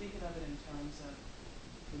 I'm thinking of it in terms of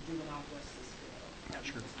the juvenile justice bill that we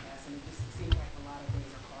just passed, and it just seems like a lot of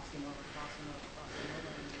things are crossing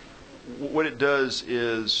over. What it does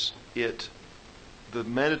is the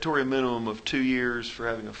mandatory minimum of 2 years for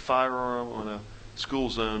having a firearm on a school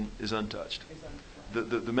zone is untouched.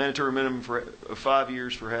 The mandatory minimum of 5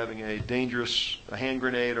 years for having a hand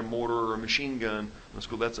grenade, a mortar, or a machine gun in a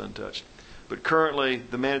school, that's untouched. But currently,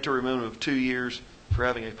 the mandatory minimum of 2 years for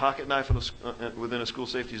having a pocket knife within a school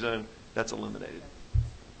safety zone, that's eliminated.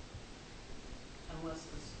 Unless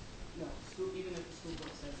even if the school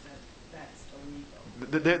board says that that's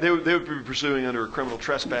illegal. They would be pursuing under criminal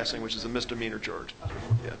trespassing, which is a misdemeanor charge.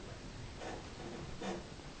 Yeah.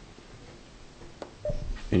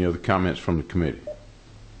 Any other comments from the committee?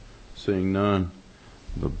 Seeing none,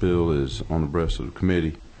 the bill is on the breast of the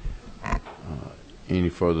committee. Any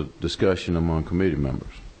further discussion among committee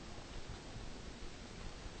members?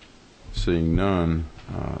 Seeing none,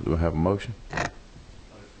 do I have a motion?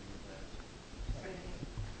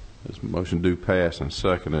 This motion do pass and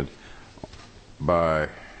seconded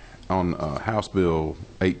on House Bill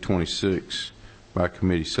 826 by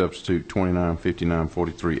committee substitute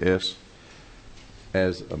 295943S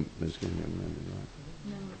as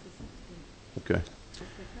okay.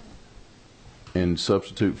 In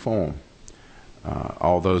substitute form.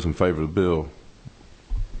 All those in favor of the bill,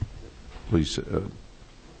 please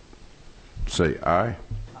say aye.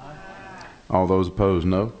 All those opposed,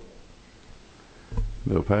 no.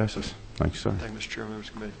 Bill passes. Thank you, sir. Thank you, Mr. Chairman, members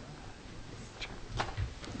of the committee.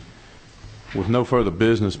 With no further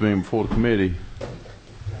business being before the committee,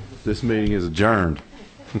 this meeting is adjourned.